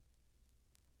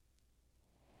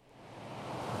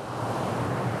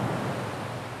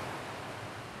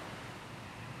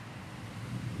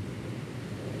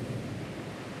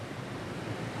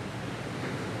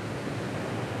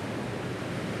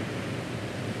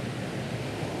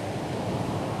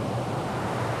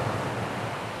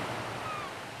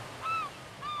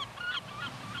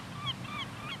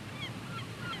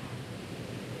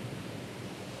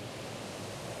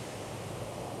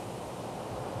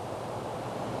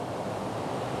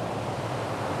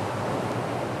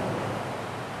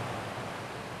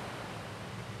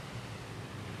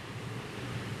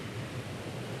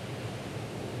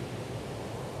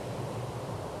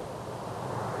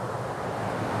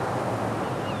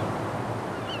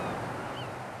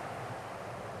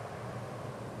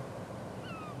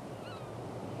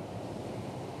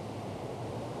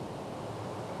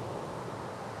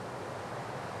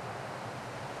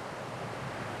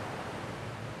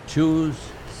choose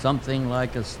something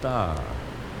like a star.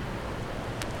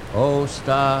 O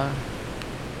star,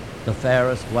 the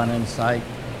fairest one in sight,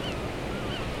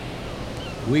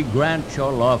 we grant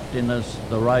your loftiness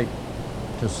the right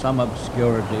to some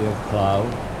obscurity of cloud.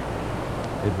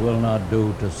 It will not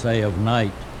do to say of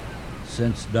night,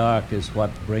 since dark is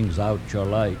what brings out your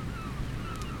light.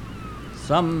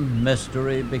 Some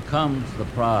mystery becomes the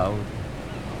proud,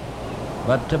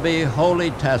 but to be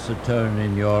wholly taciturn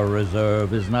in your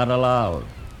reserve is not allowed.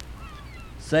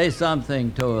 Say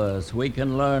something to us we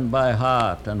can learn by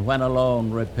heart, and when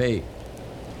alone repeat.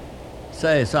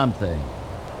 Say something,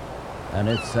 and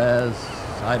it says,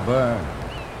 I burn.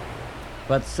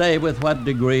 But say with what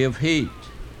degree of heat.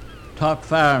 Talk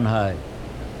Fahrenheit,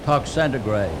 talk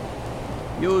centigrade.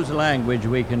 Use language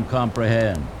we can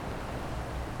comprehend.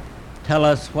 Tell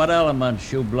us what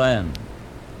elements you blend.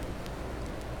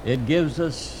 It gives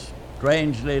us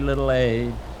strangely little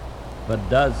aid, but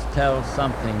does tell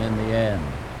something in the end.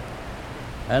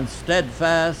 And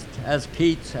steadfast as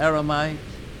Keats' eremite,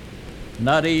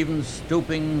 not even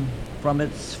stooping from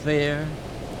its sphere,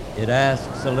 it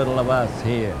asks a little of us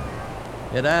here.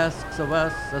 It asks of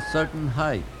us a certain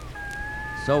height.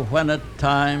 So when at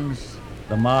times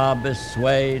the mob is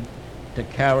swayed to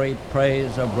carry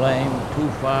praise or blame too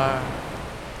far,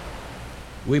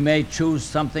 we may choose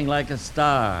something like a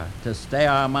star to stay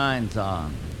our minds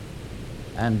on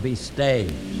and be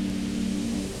stayed.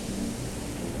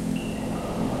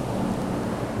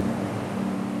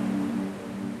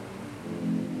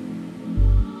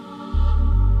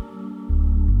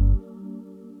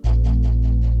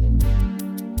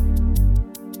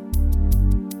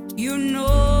 You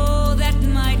know that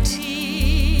my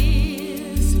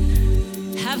tears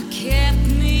have kept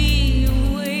me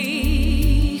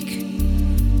awake.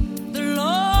 The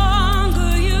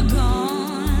longer you're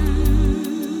gone,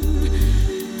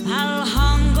 I'll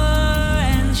hunger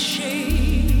and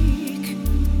shake.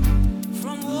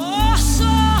 From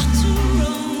Warsaw to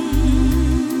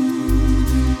Rome,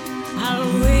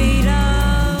 I'll wait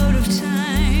out of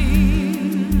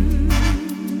time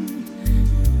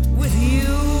with you.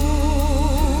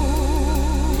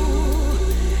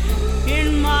 In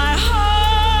my heart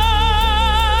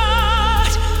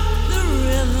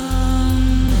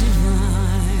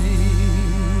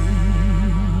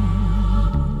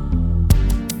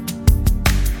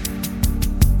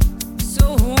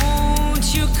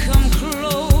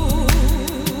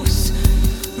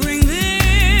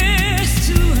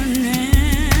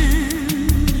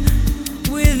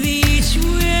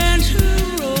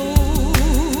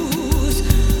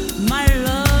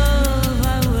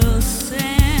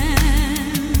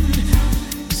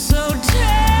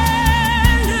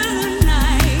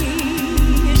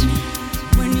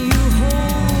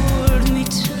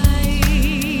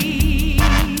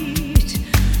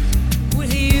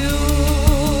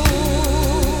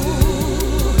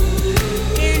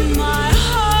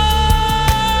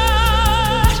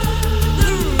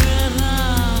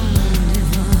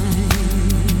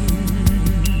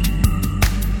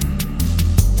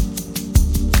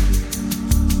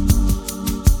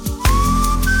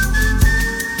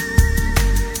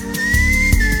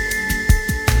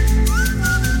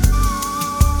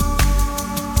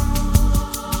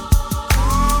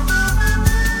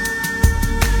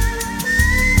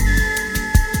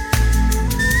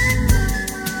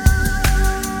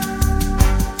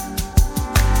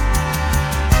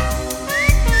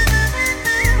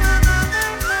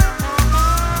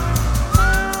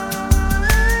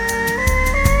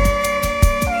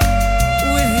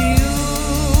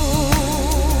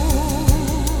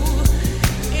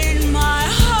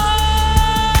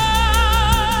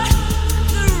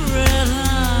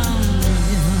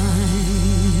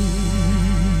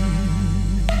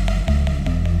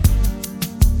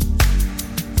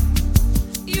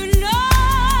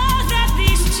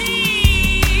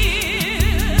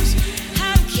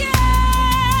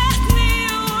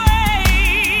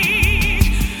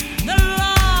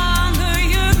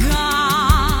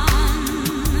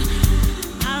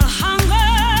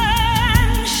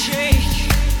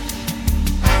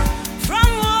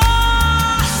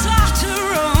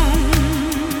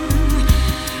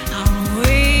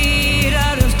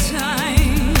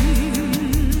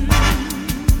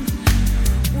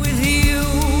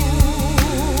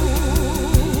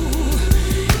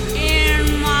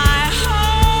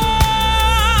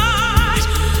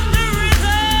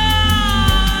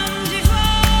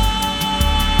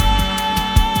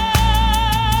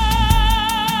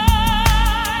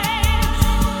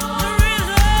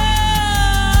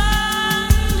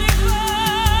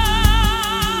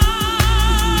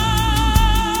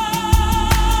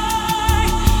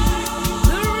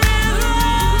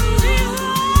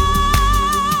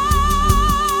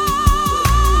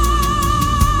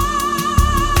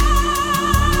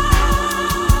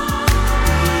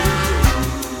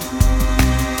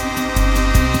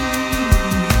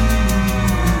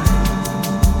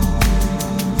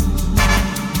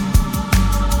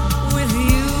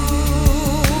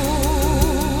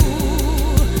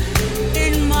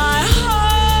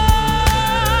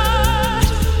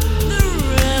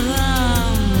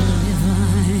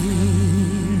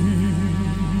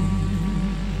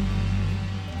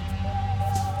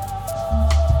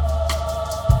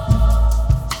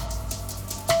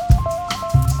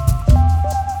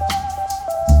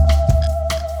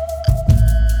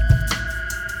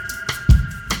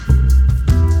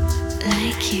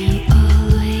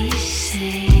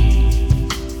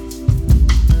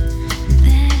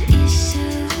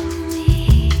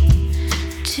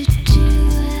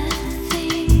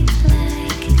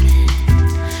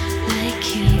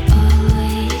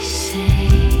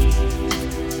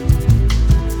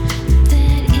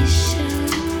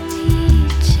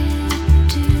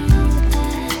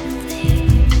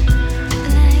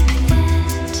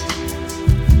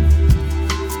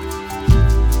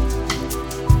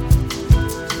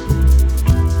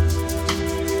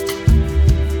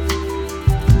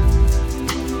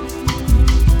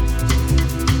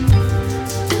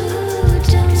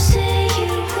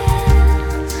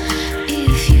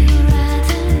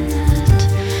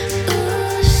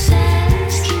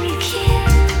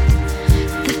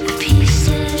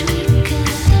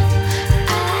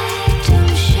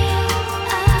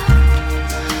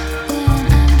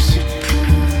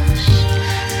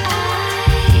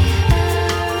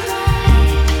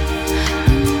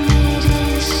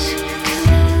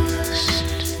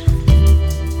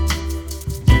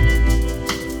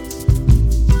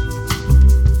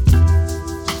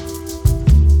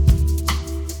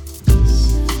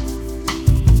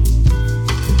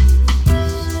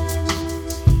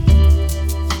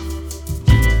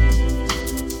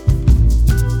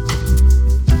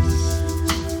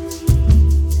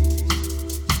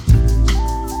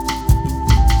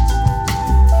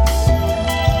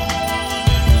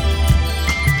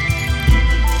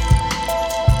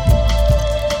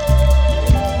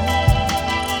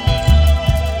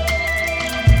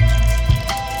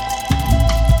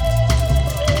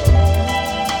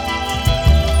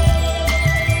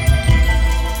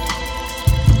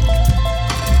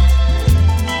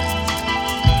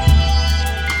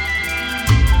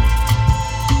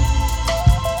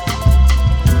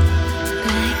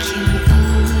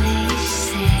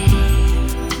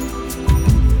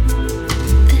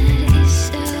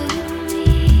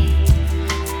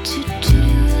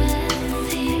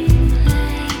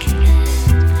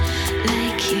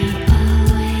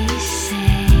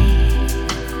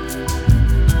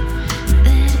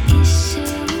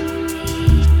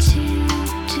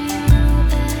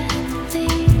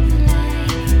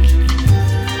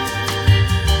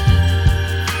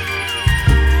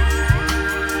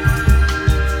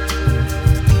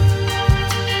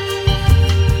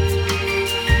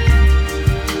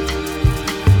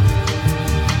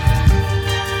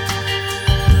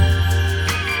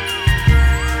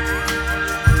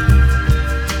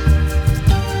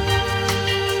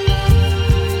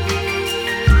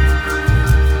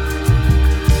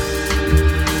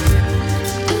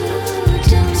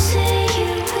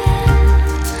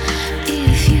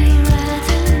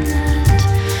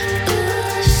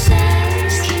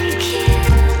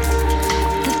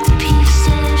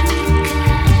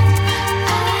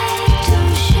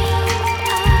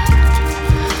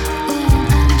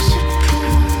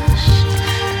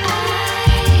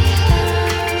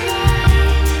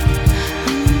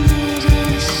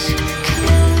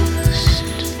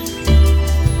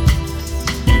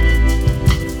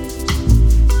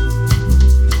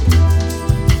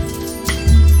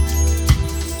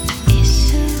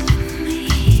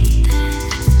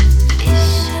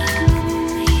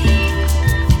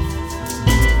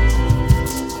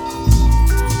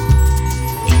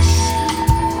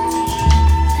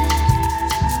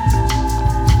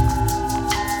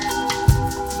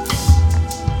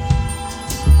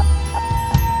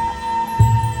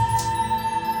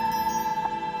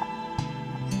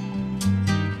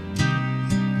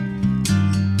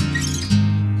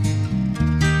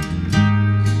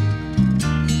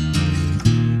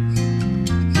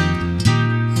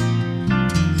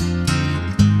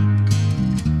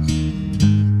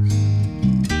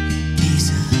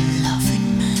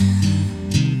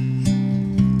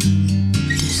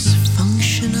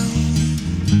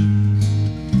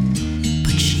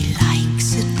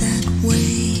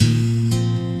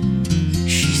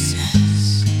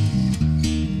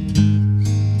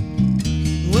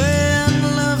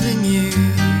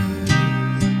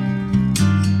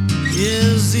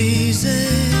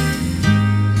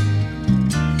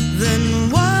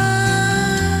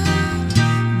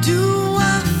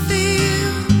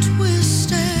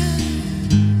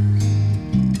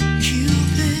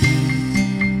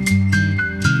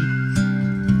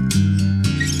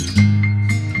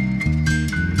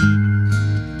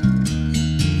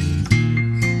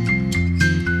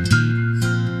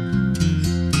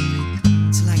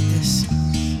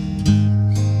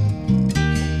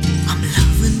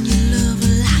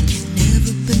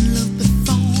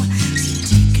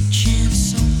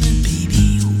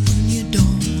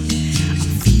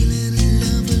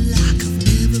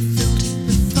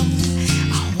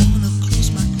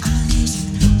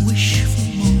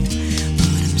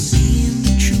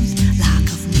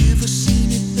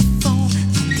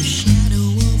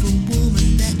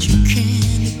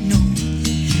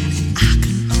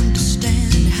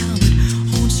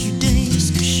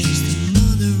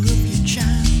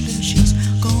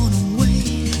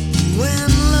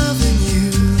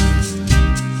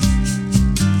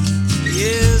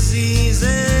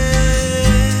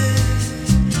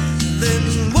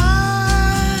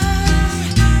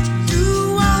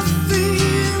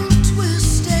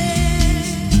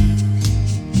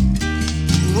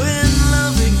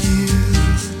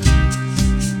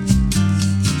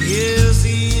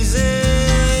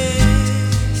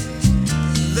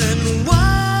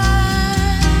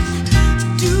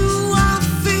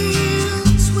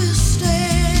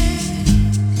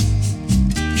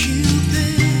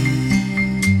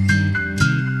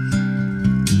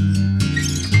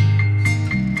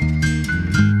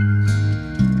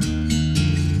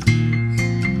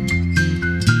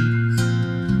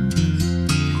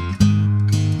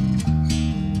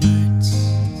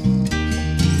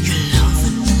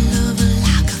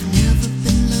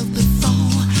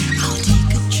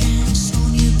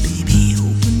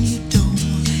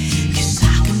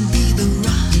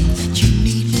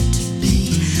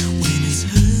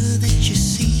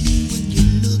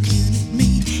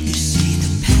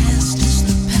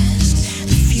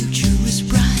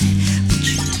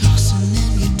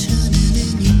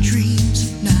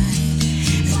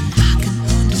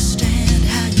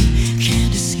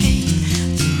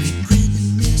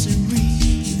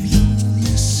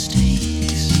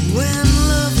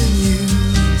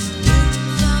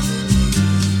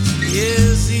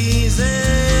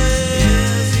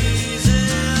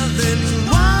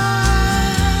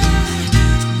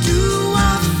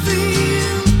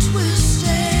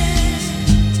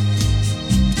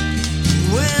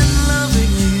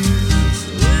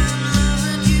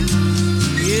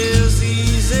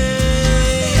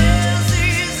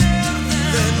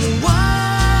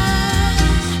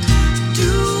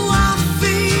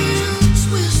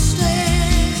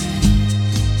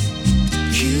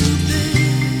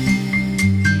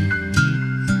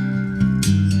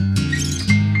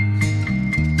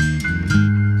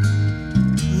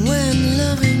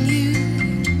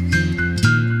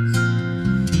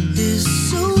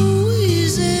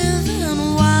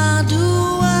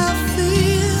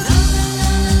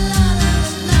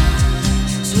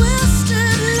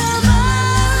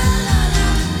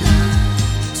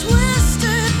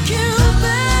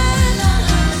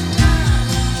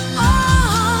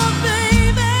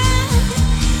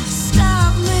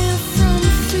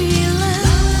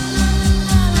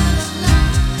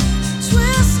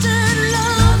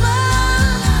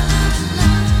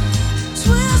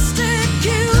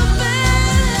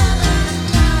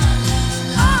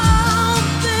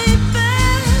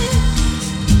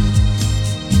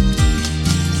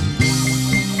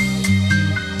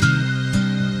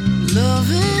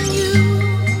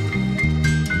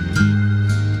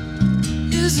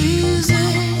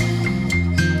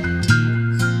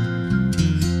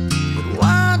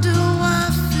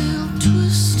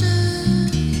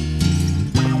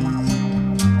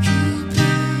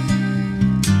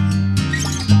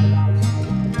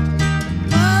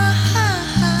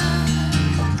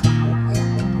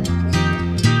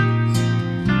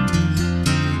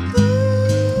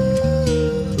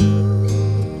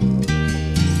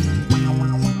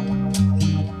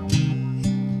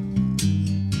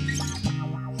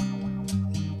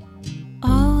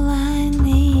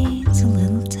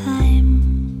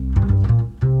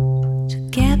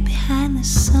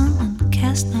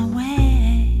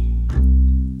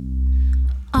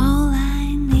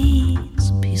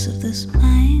piece of this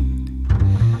mind,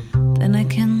 then I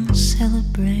can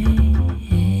celebrate.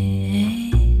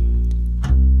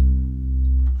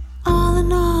 All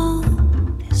in all,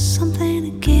 there's something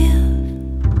to give.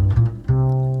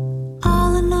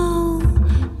 All in all,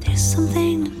 there's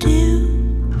something to do.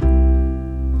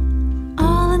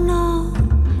 All in all,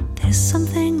 there's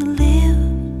something to live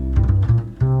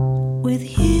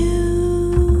with you.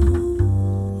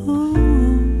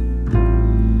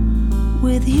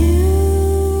 With you.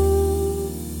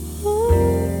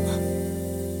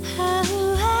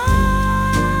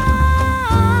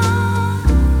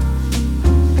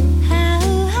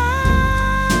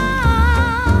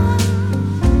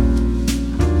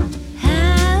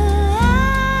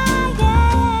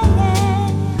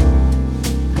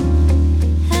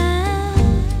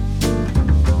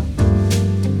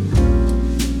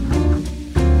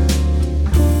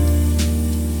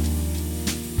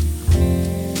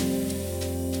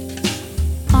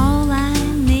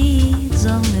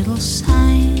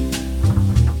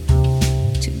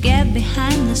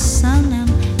 Behind the sun and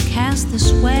cast the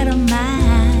sweat on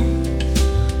mine.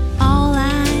 All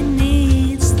I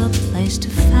need's the place to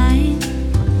find,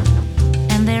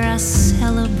 and there I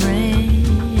celebrate.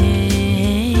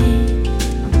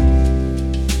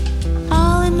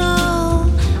 All in all,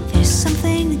 there's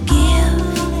something to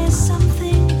give. There's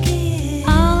something to give.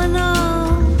 All in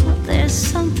all, there's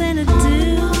something to do.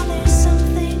 There's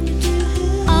something to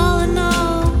do. All in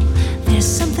all, there's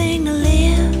something to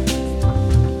live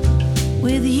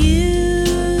with you.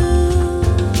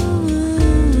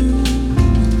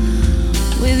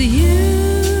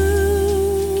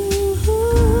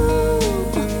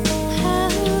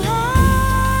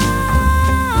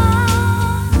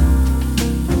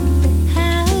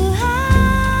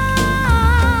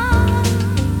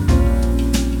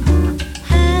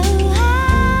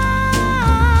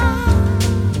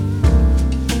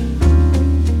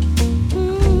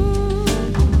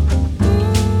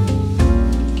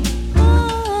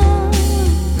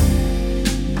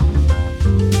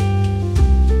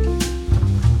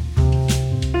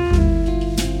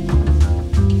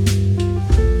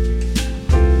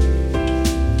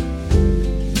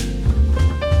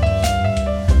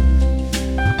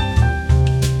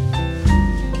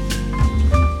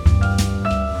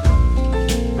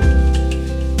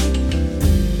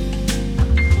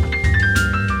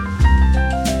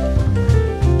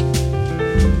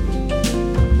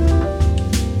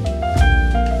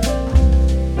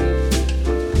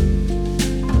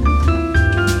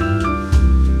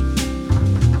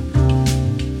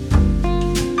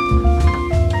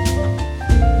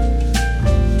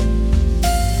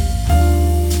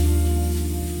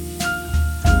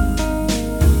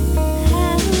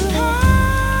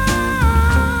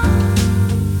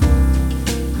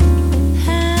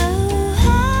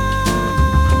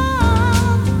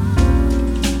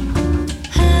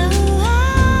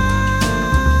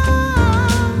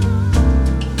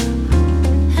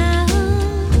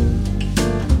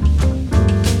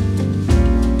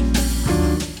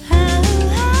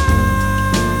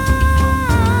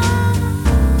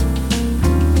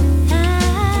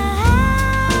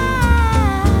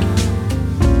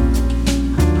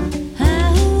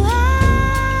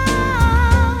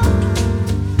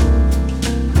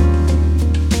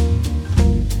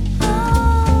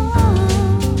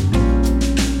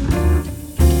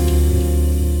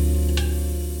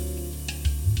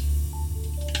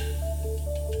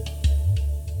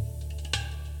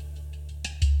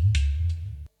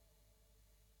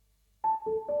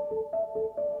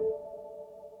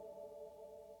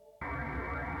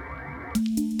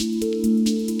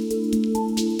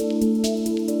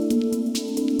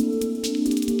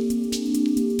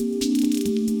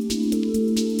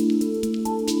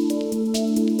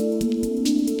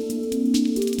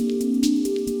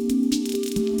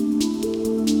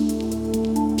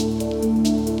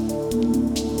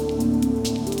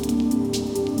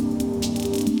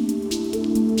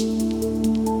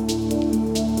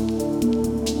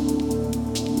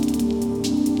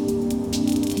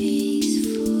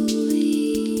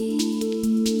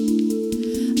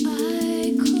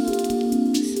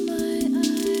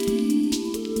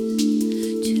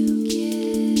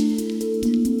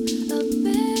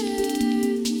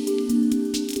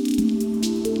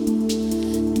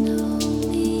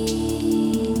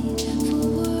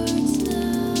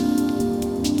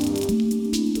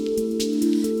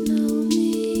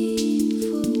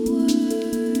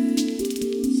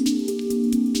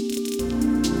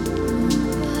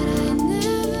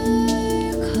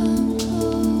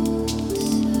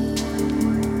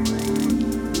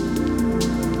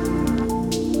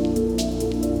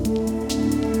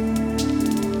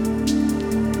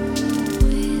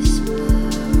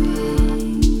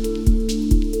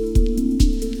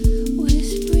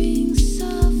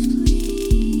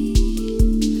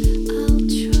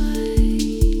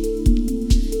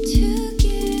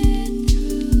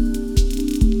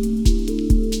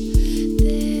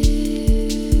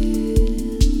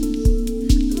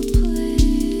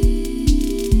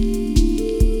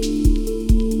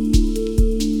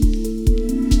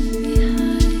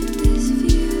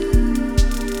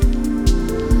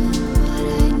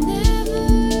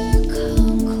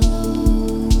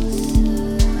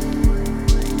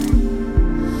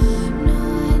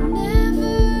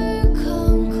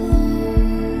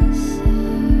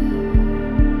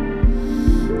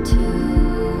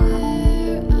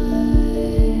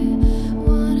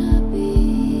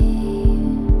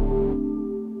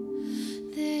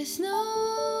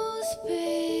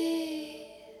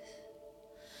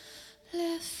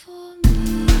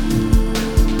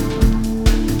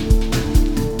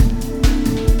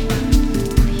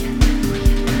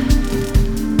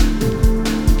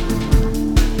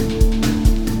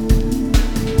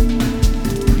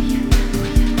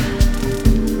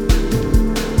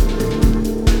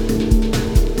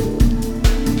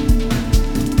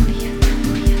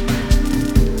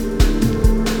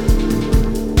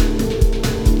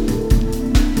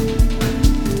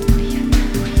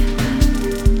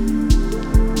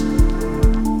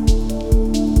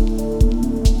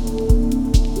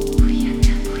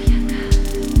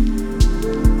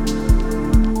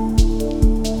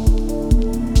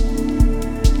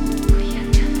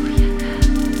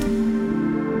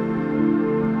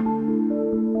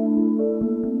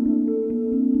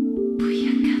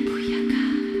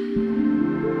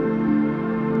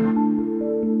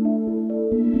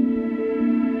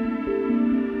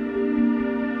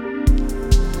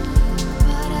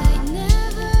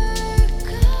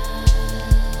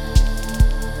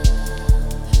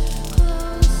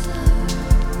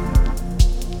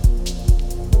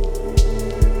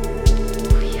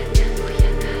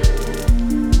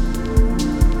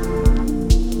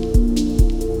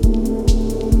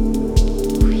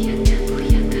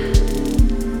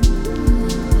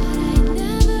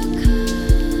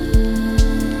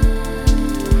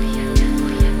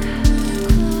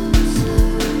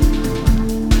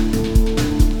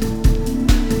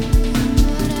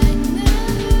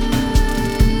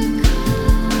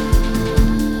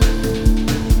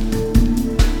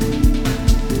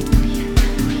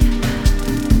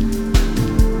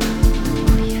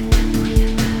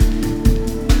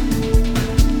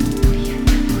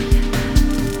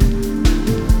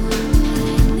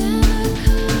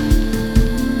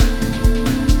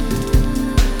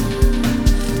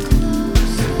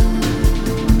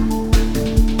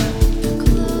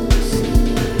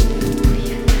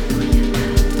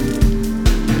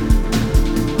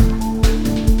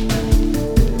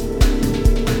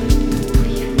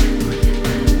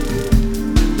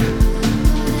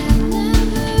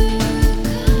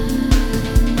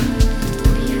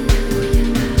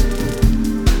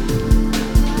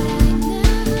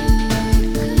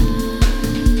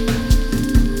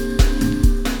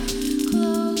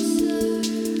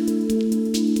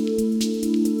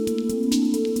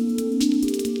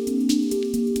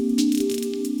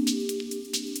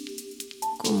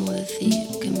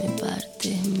 decir que me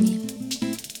parte en mil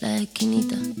las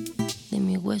esquinitas de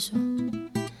mi hueso,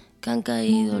 que han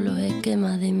caído los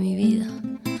esquemas de mi vida,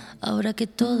 ahora que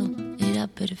todo era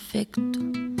perfecto.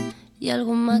 Y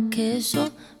algo más que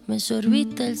eso, me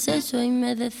sorbiste el seso y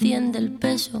me desciende el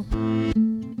peso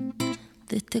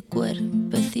de este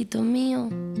cuerpecito mío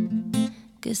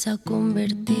que se ha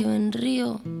convertido en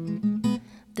río,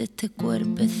 de este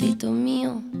cuerpecito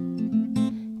mío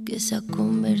que se ha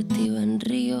convertido en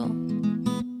río.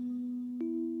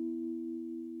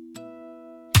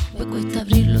 Me cuesta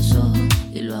abrir los ojos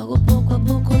y lo hago poco a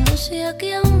poco, no sea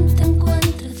que aún te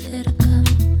encuentres cerca.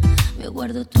 Me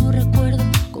guardo tu recuerdo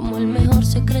como el mejor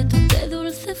secreto, qué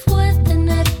dulce fue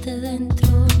tenerte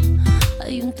dentro.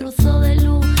 Hay un trozo de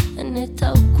luz en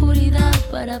esta oscuridad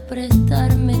para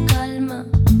prestarme calma.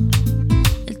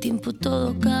 El tiempo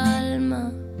todo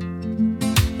calma,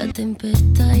 la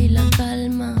tempestad y la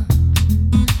calma.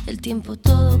 El tiempo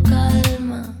todo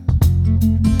calma,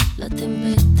 la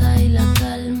tempestad y la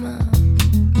calma.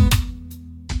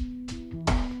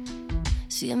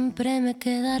 Siempre me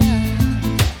quedará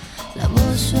la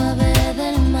voz suave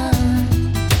del mar,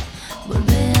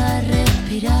 volver a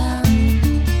respirar,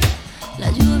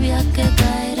 la lluvia que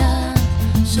caerá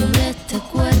sobre este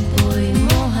cuerpo y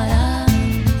mojará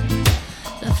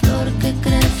la flor que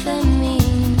crece en mí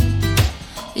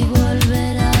y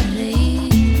volver a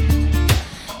reír,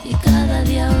 y cada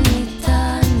día un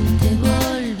instante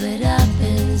volver a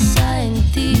pensar en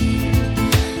ti,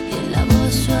 y en la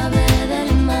voz suave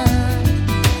del mar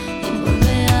y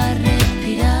volver a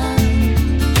respirar,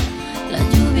 la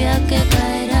lluvia que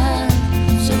caerá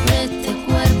sobre este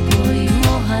cuerpo y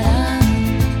mojará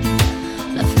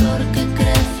la flor que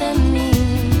crece en mí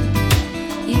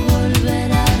y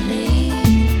volver a reír,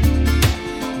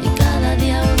 y cada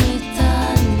día un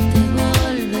instante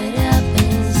volveré a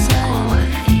pensar. ¿Cómo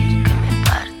decir que me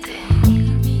parte en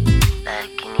mí la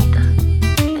esquinita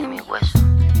de mi hueso,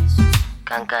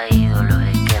 que han caído los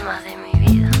esquemas de mi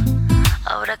vida,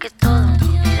 ahora que todo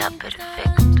era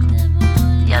perfecto?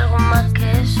 Y algo más que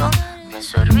eso, me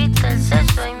sorbiste el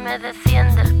seso y me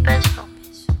desciende el peso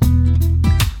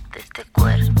de este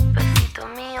cuerpecito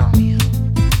mío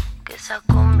que se ha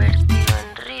convertido en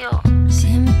río.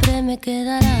 Siempre me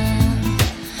quedará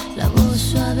la voz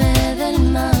suave del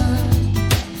mar,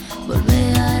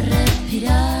 volver a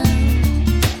respirar,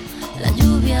 la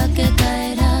lluvia que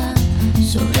caerá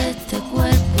sobre este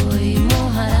cuerpo y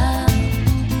mojará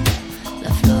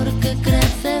la flor que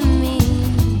crece en mí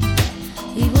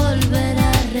y volver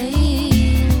a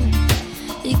reír,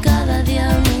 y cada día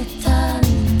un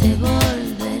instante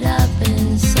volver a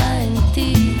pensar en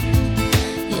ti,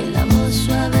 y en la voz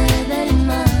suave del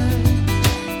mar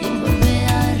y volver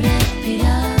a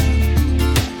respirar,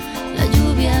 la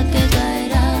lluvia que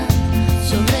caerá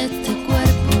sobre este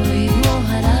cuerpo y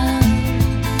mojará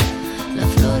la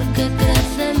flor que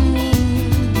crece en mí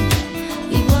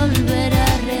y volver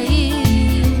a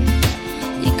reír,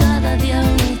 y cada día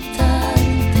un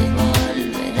instante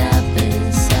volver a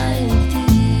pensar en ti.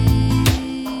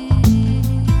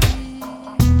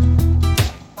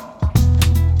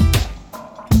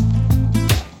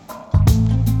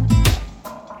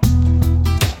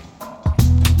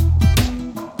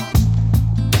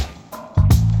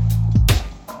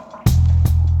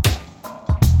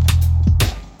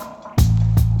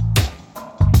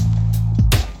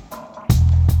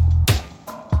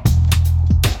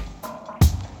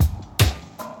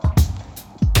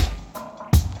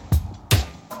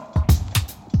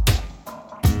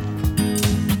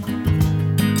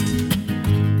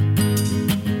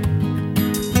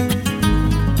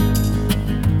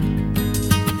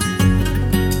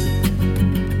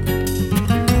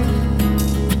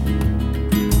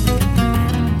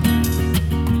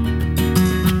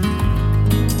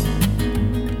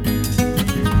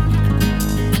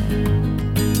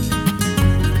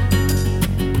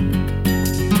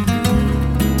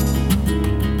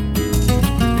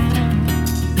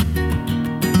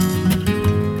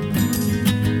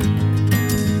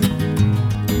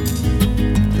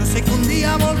 Yo sé que un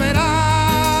día volverá,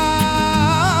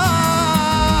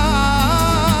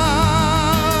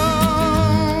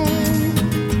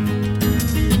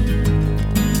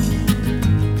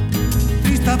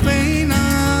 triste pena,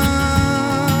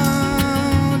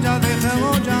 ya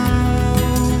dejemos ya.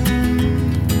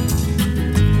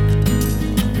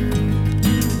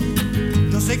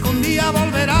 Yo sé que un día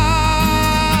volverá,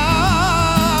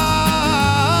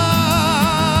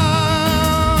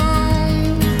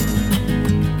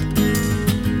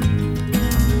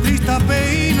 triste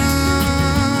pena,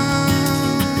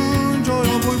 yo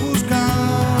lo voy a buscar.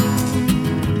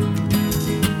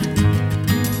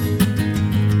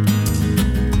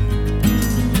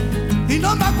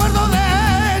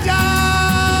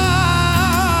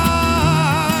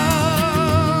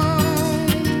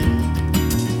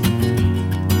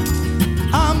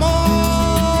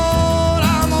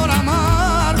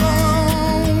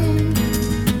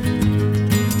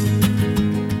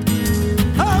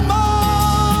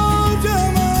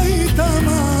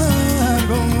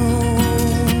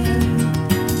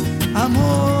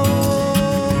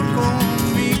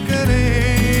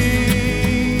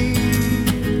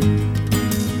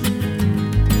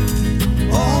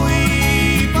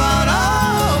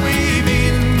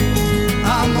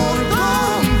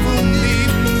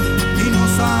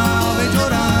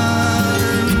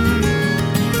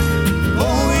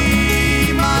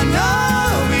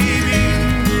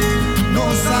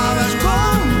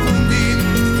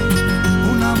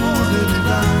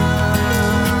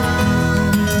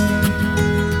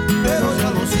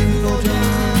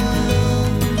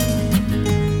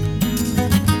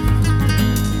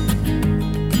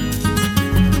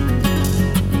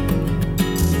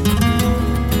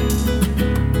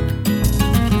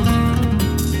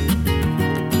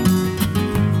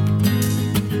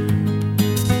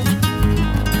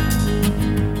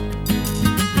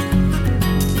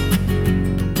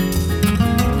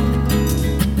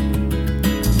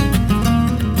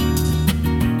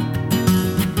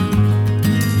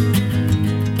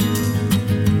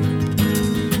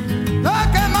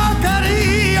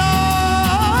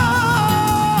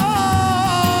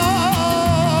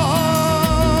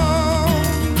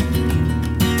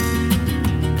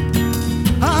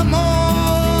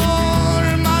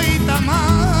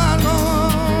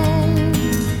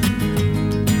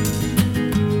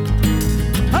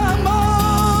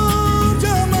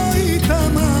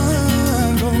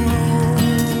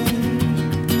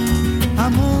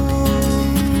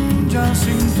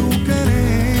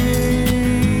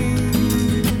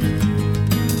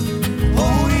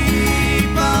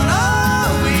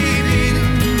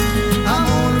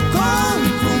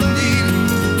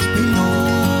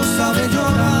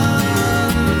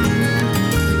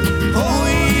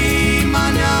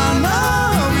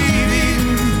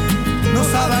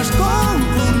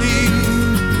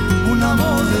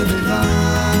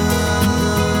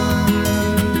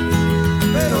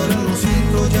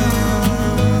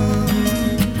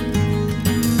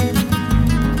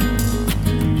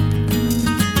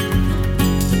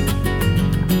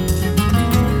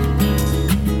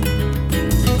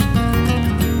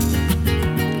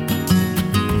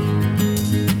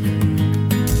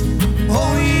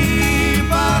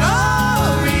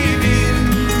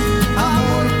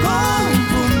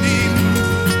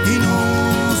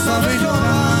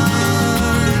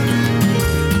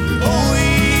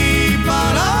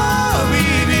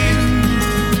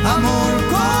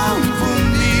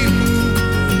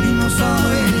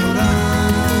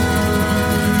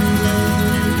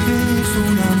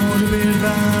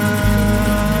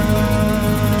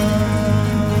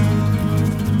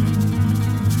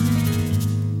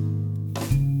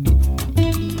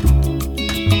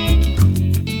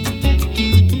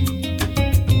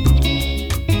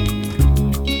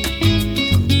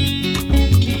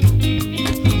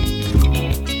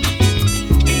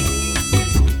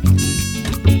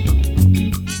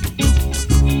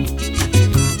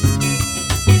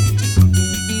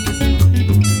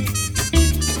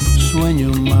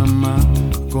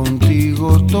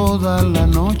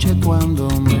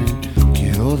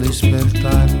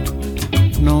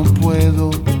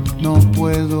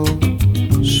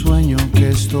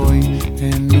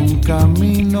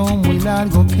 camino muy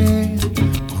largo que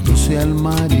conduce al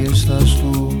mar y estás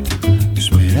tú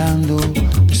esperando,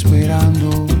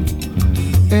 esperando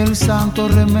el santo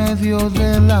remedio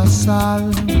de la sal,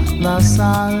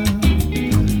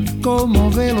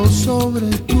 como velo sobre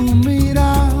tu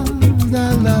mirada,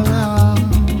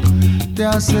 te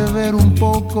hace ver un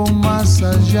poco más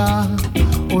allá.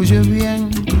 Oye bien,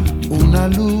 una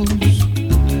luz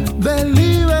de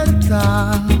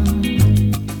libertad,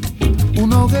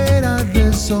 una hoguera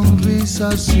de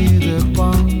sonrisas y de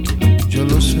pan. Yo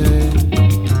lo sé,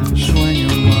 sueño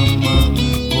mamá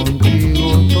contigo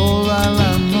toda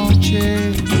la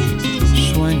noche.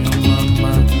 Sueño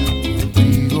mamá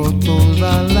contigo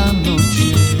toda la noche.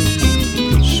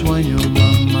 Sueño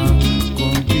mamá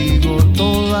contigo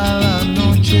toda la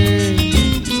noche.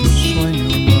 Sueño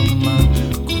mamá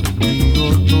contigo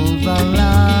toda la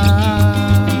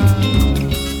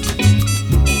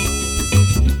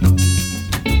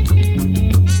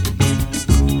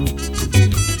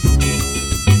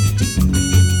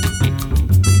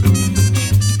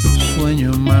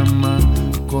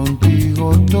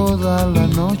toda la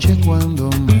noche cuando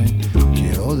me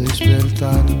quiero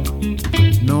despertar.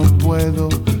 No puedo,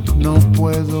 no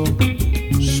puedo.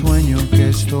 Sueño que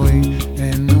estoy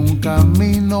en un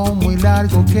camino muy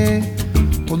largo que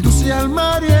conduce al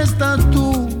mar y estás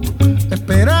tú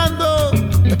esperando,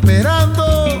 esperando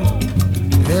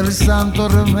el santo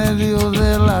remedio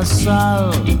de la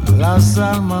sal,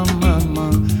 mamá,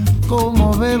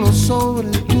 como velo sobre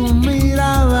tu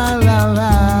mirada,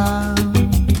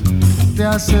 te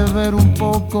hace ver un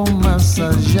poco más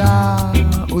allá.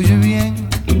 Oye bien,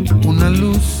 una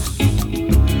luz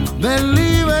de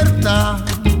libertad,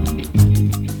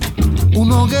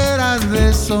 una hoguera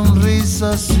de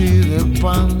sonrisas y de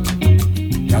pan.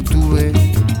 Ya tuve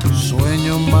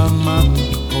sueño mamá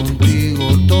contigo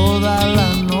toda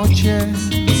la noche.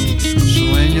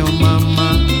 Sueño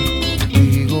mamá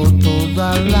contigo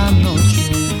toda la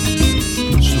noche.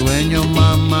 Sueño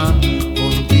mamá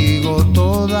contigo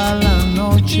toda la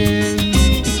noche.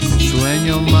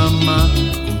 Sueño mamá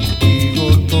contigo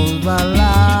toda la.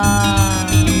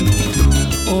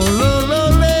 Oh lo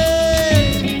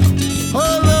le,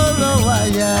 oh lo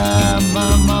vaya,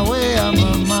 mamá wea,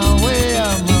 mamá wea,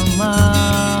 mamá,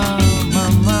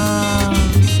 mamá.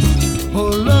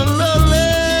 Oh lo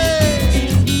le,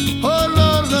 oh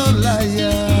lo la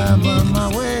ya, mamá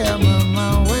wea, mamá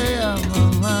wea,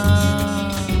 mamá.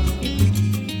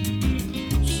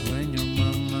 Sueño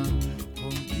mamá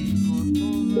contigo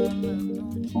toda la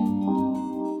noche.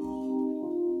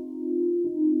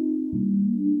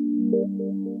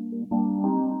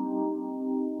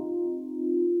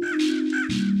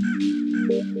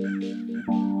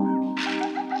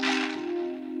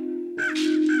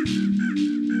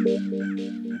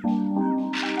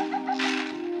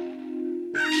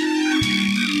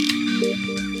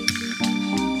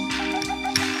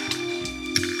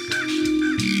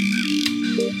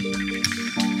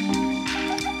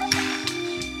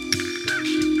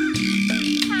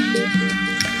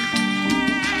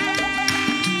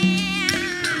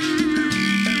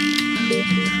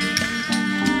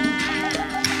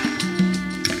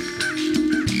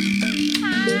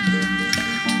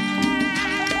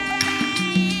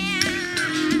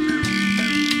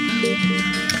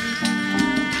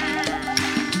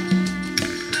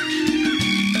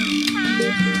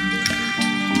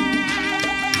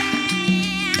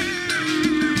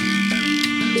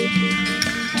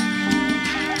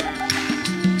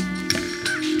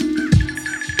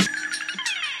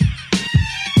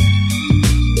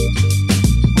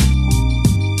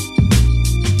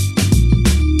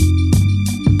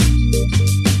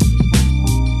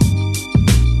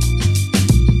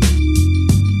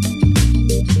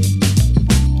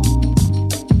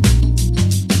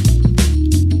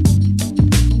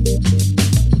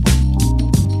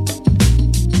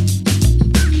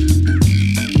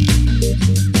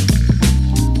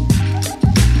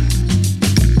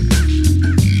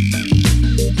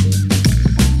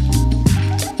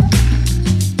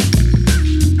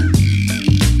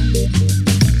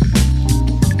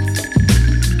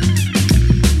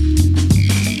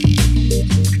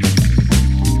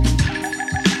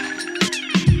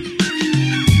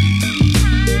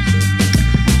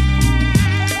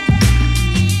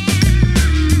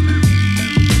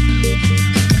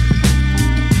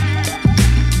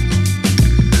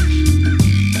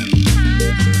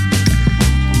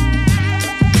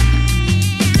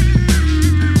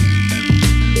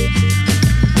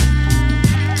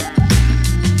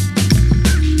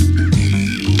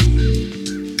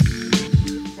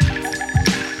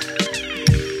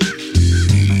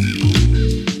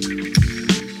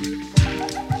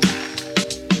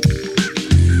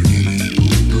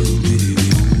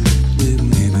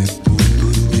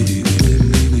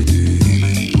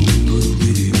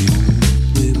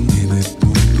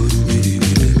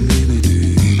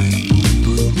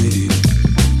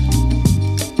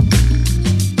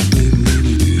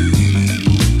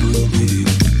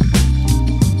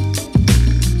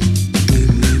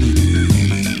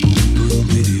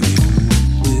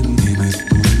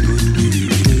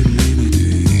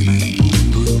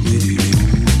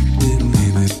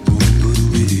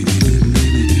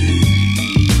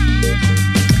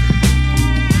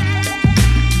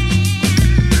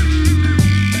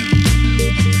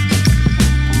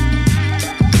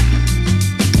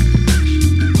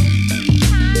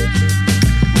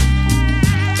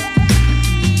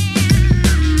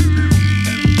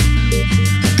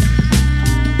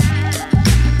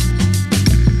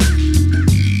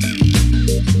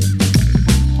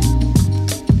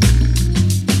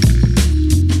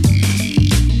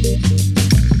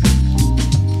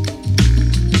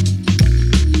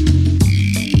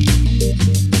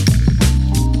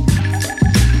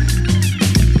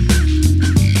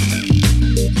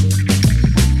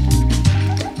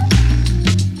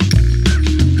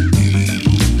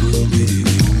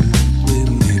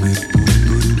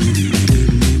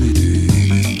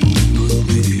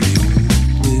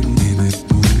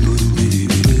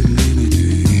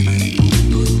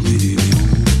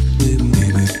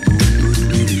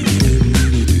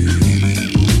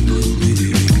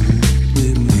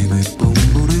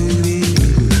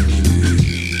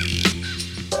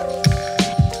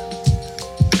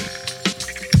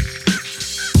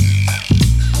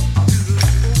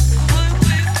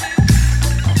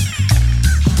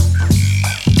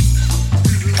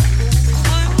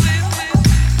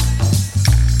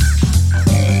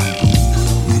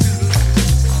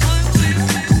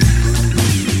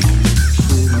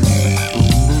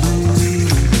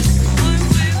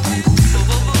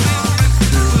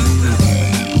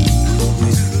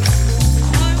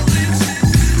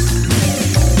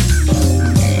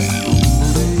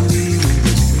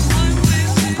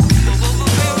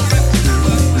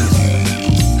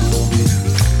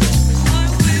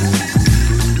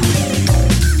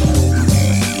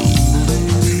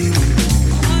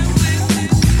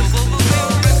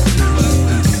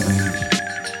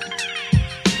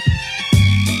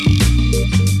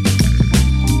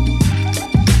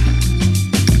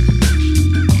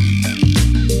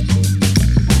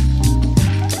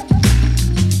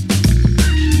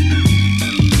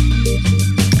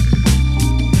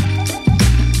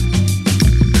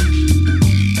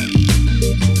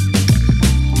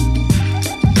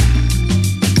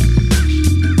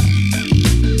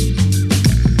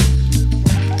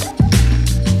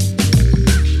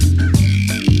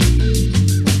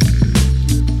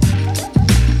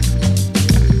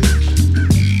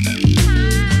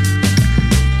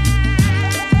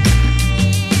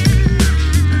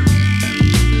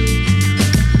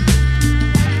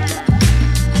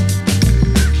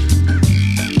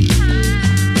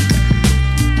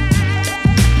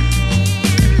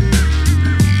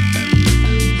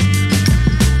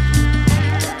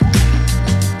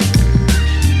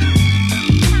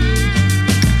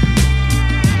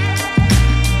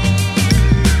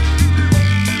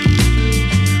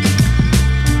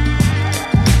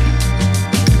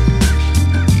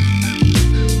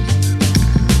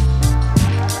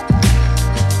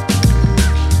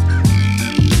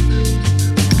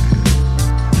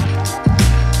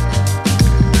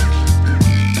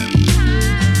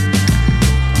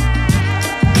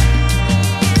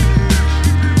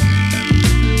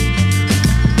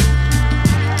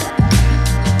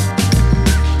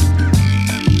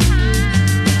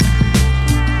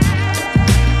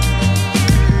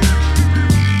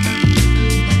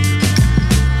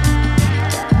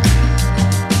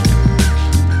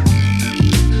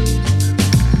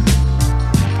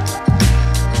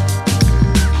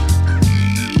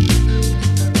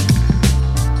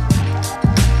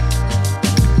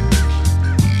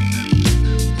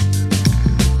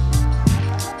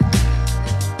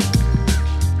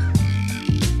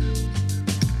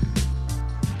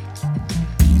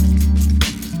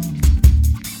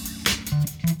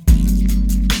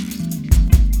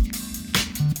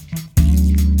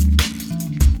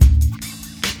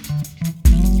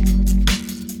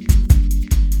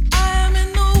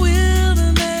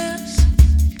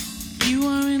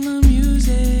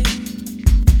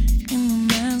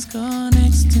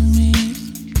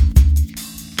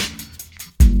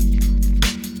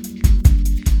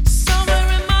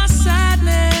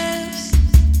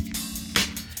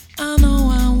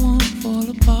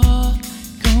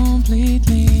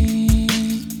 completely.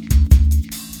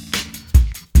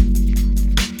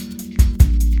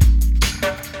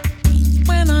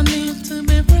 When I need to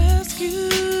be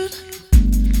rescued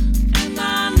and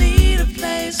I need a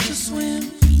place to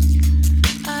swim,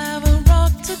 I have a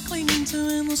rock to cling to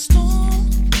in the storm.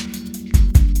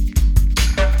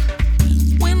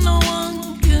 When no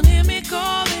one can hear me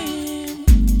calling,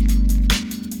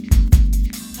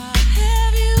 I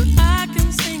have you I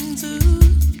can sing to.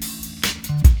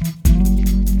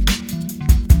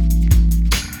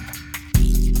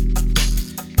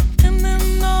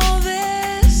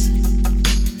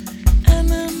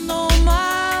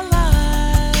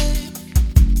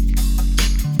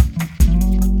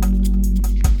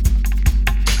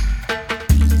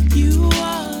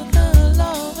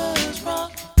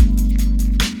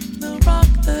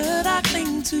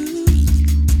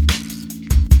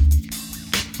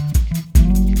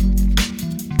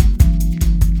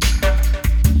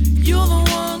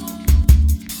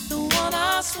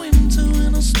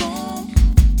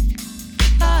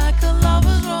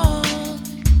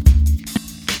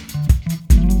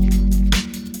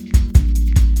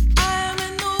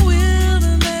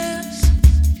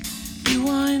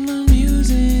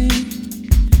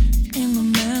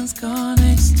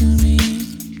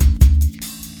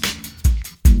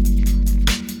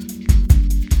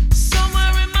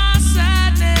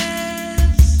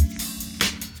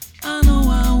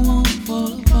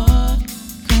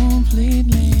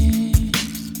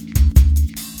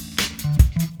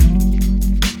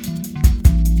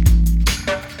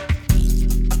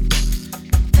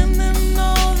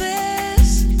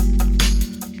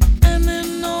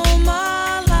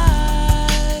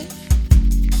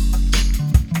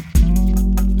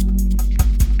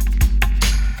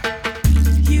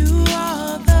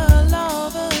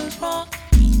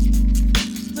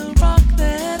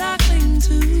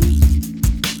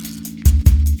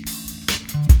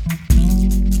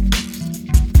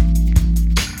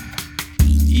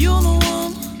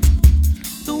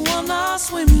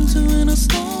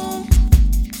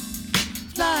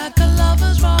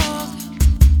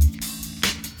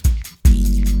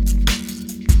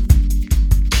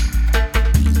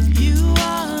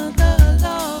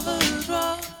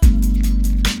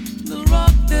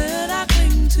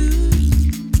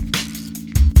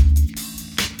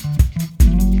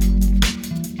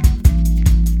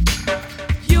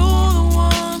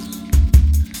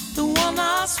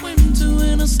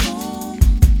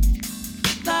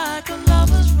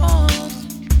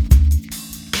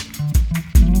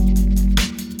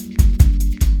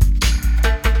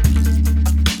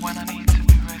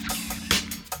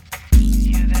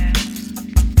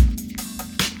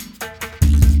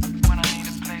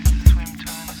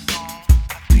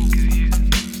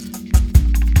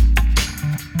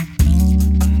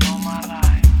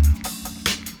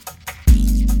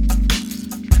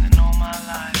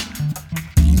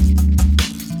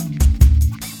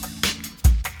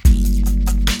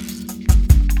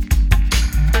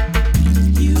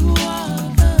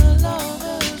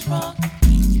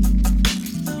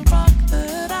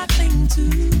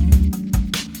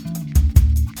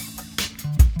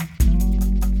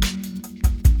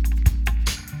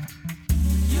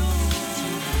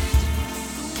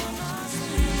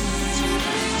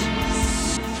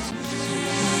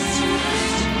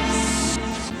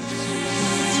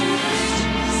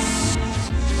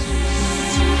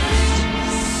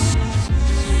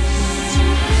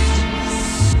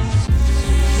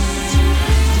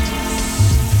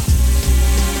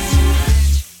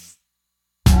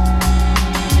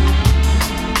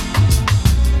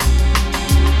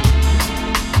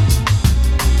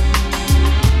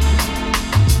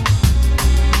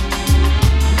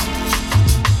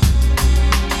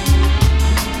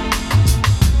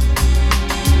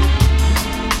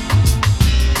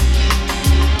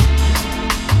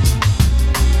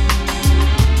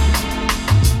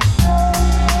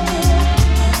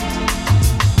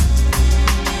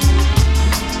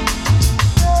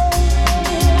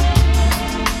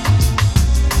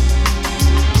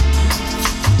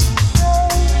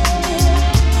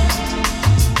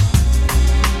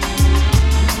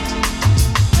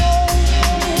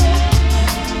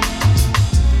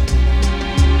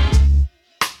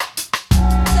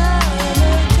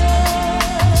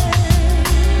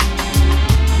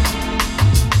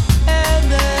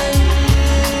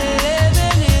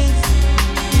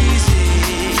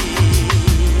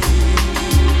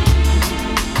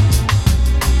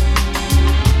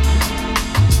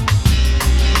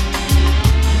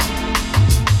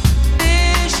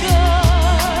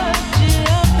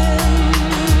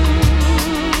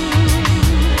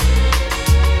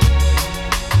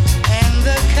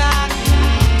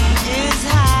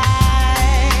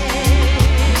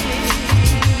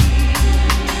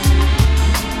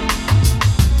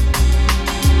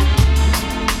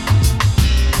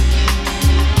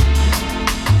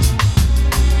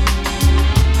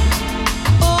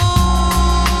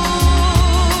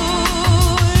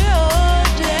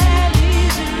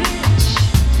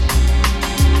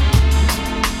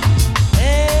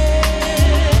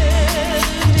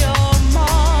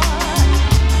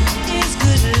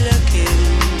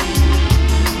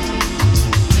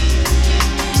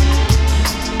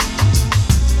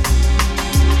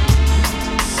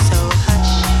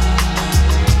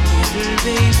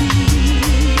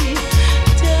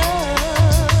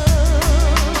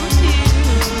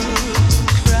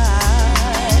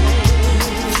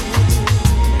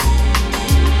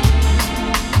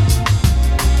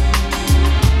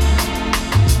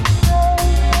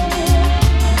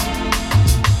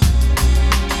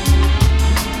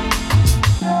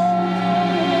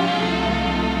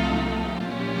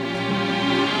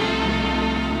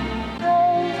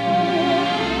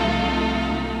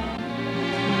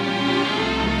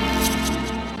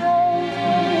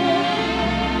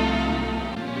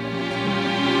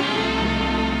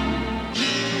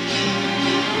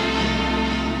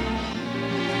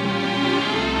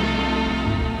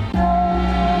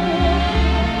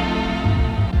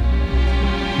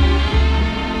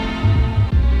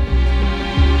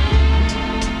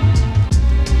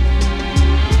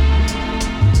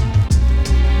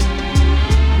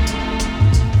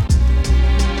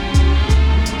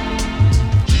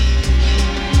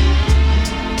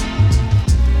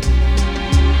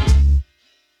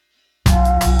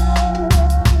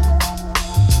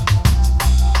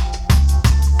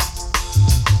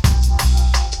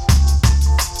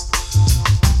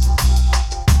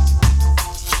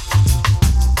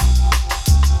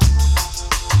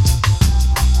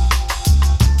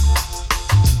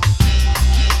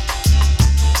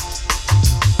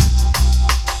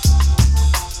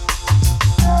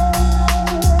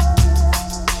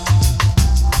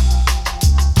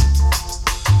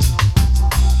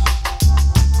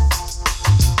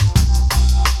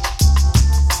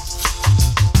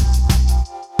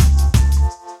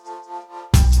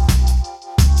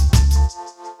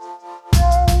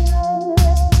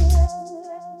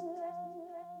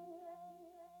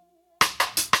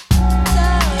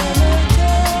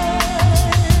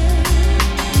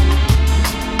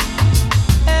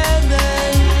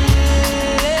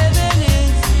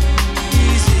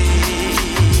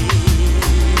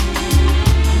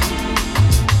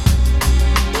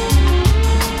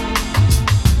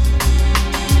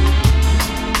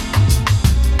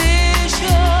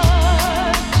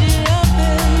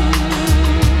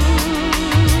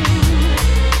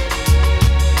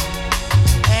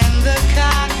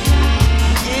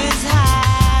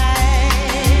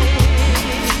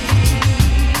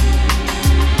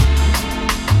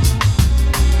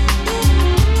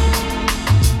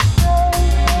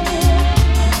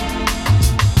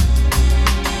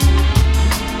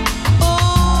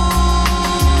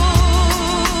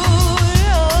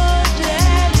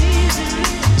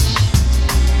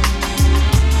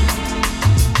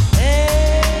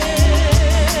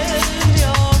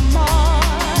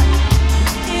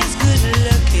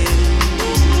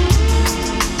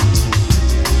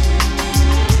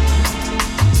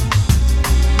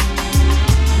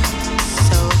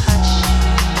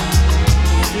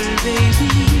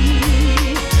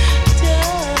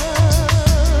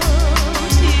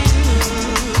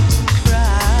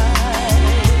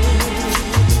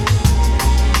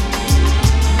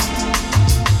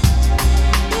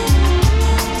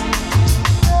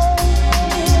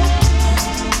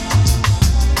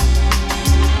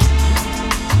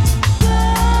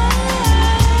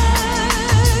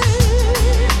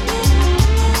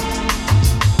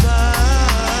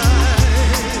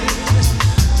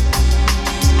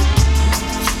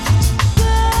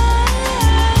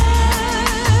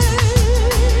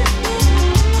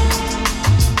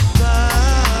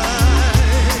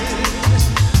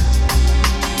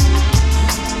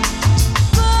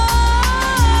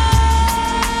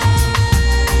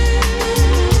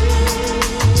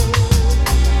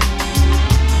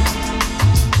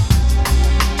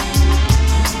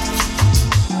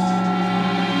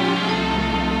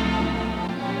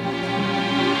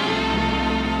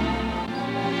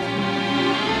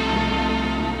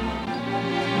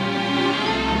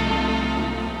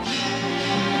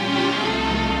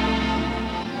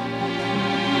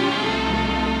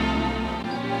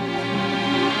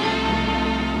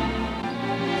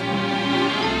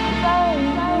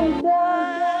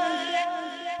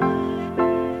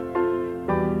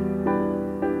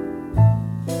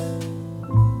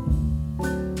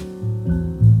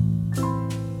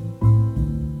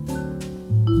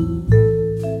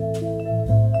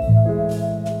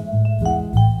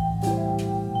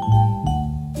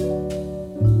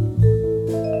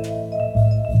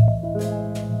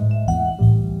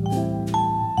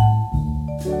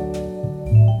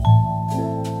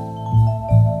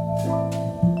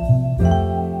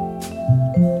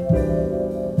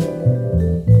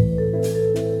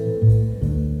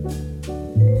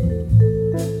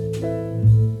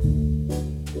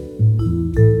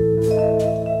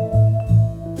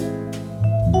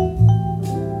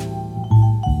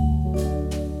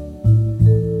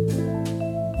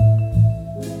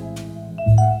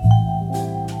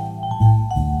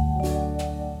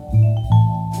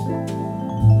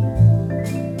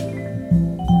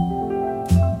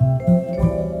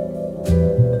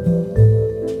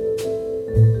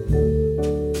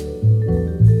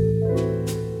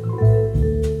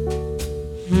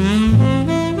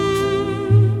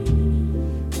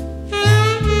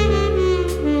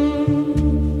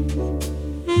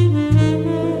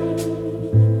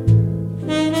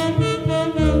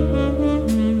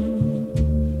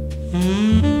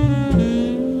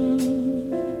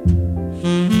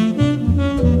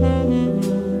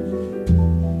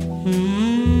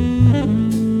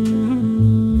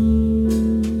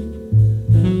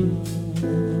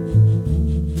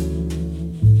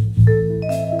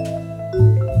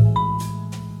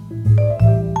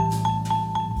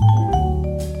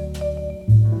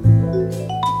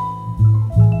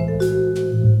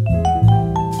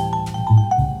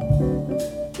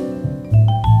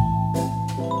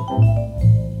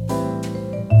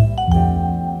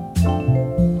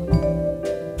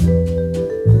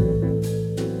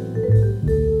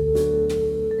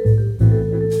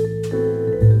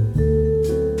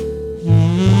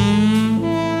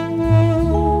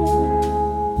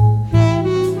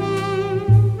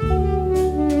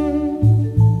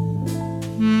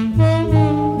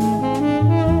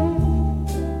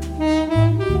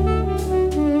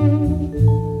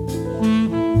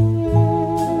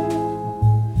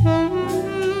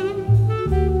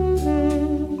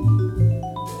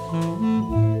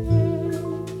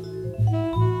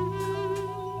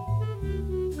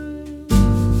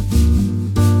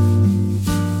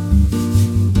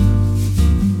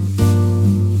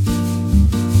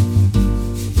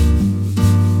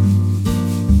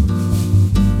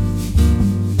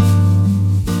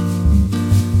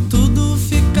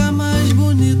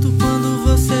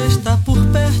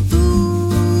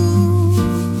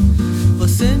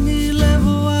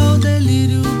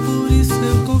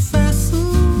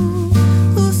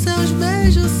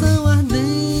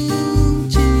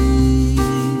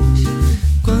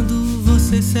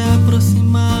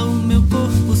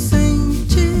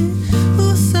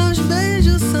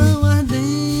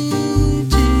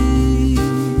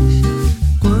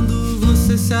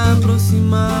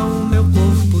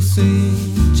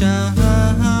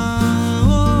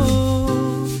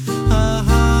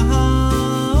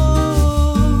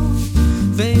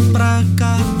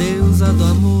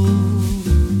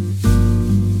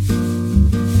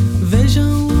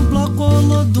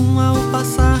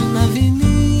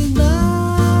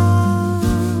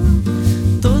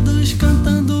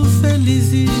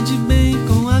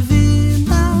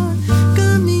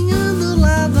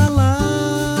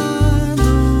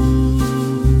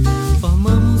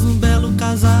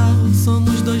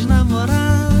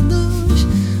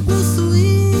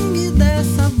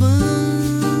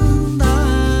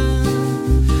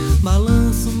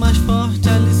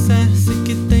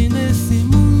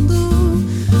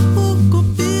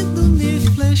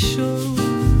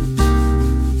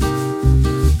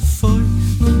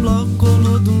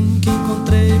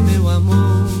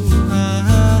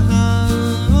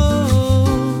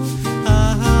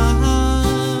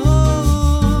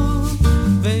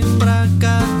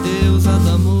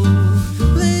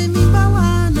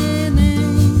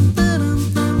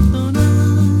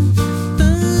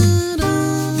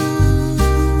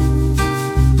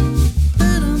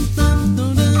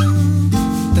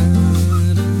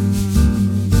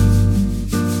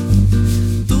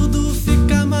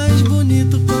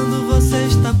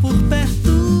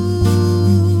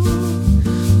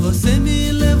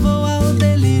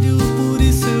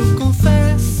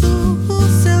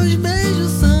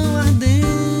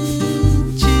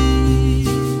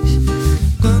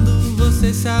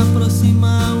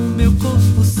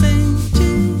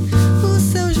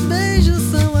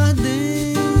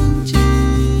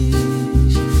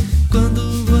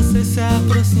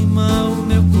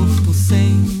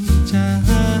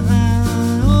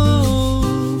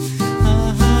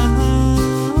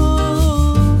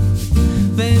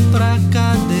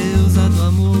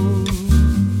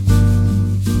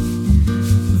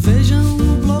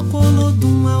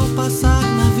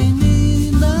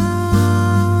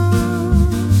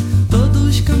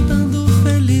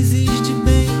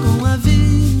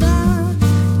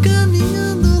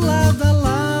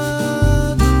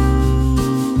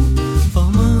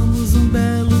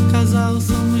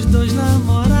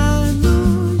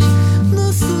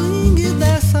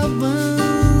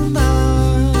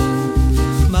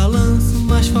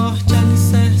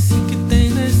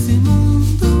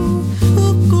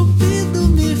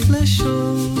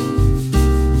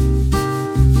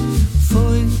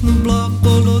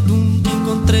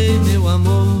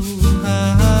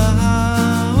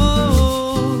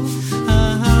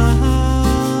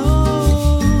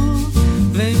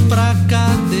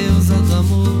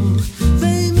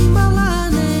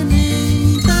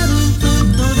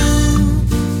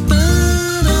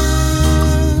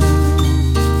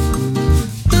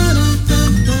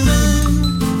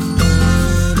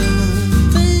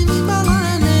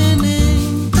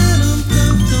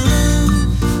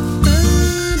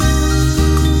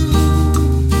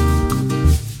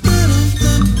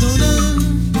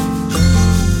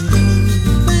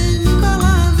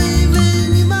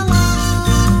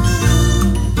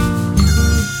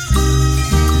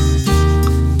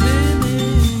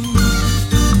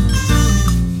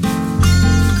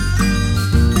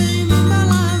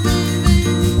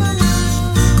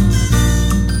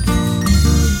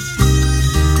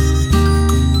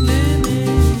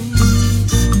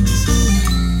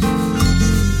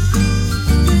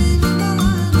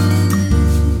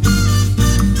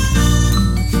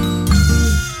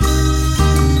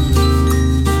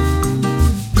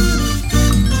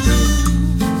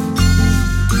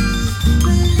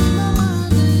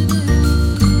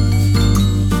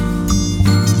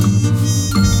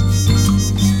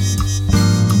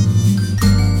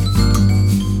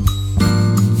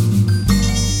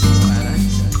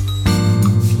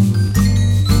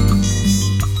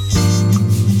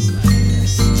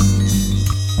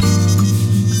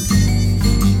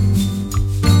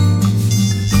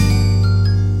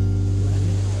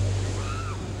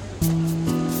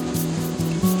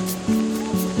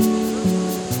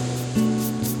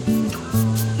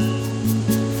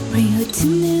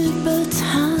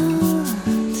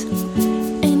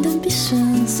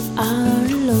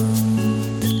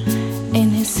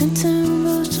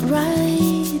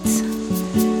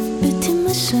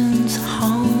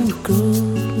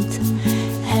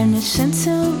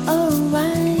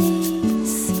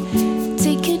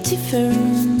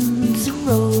 ferns the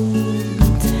road.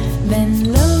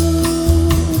 Then love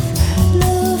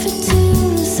it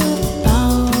till it's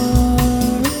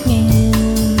apart again.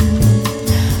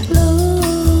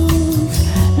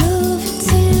 Love it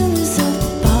till it's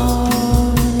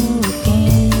apart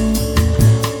again.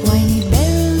 When it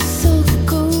barrels so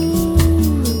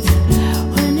cold,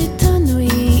 when it turn we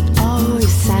all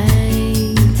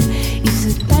side, it's a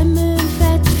time of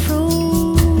that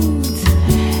fruit.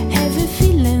 Heavy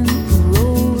feeling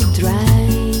road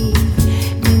dry.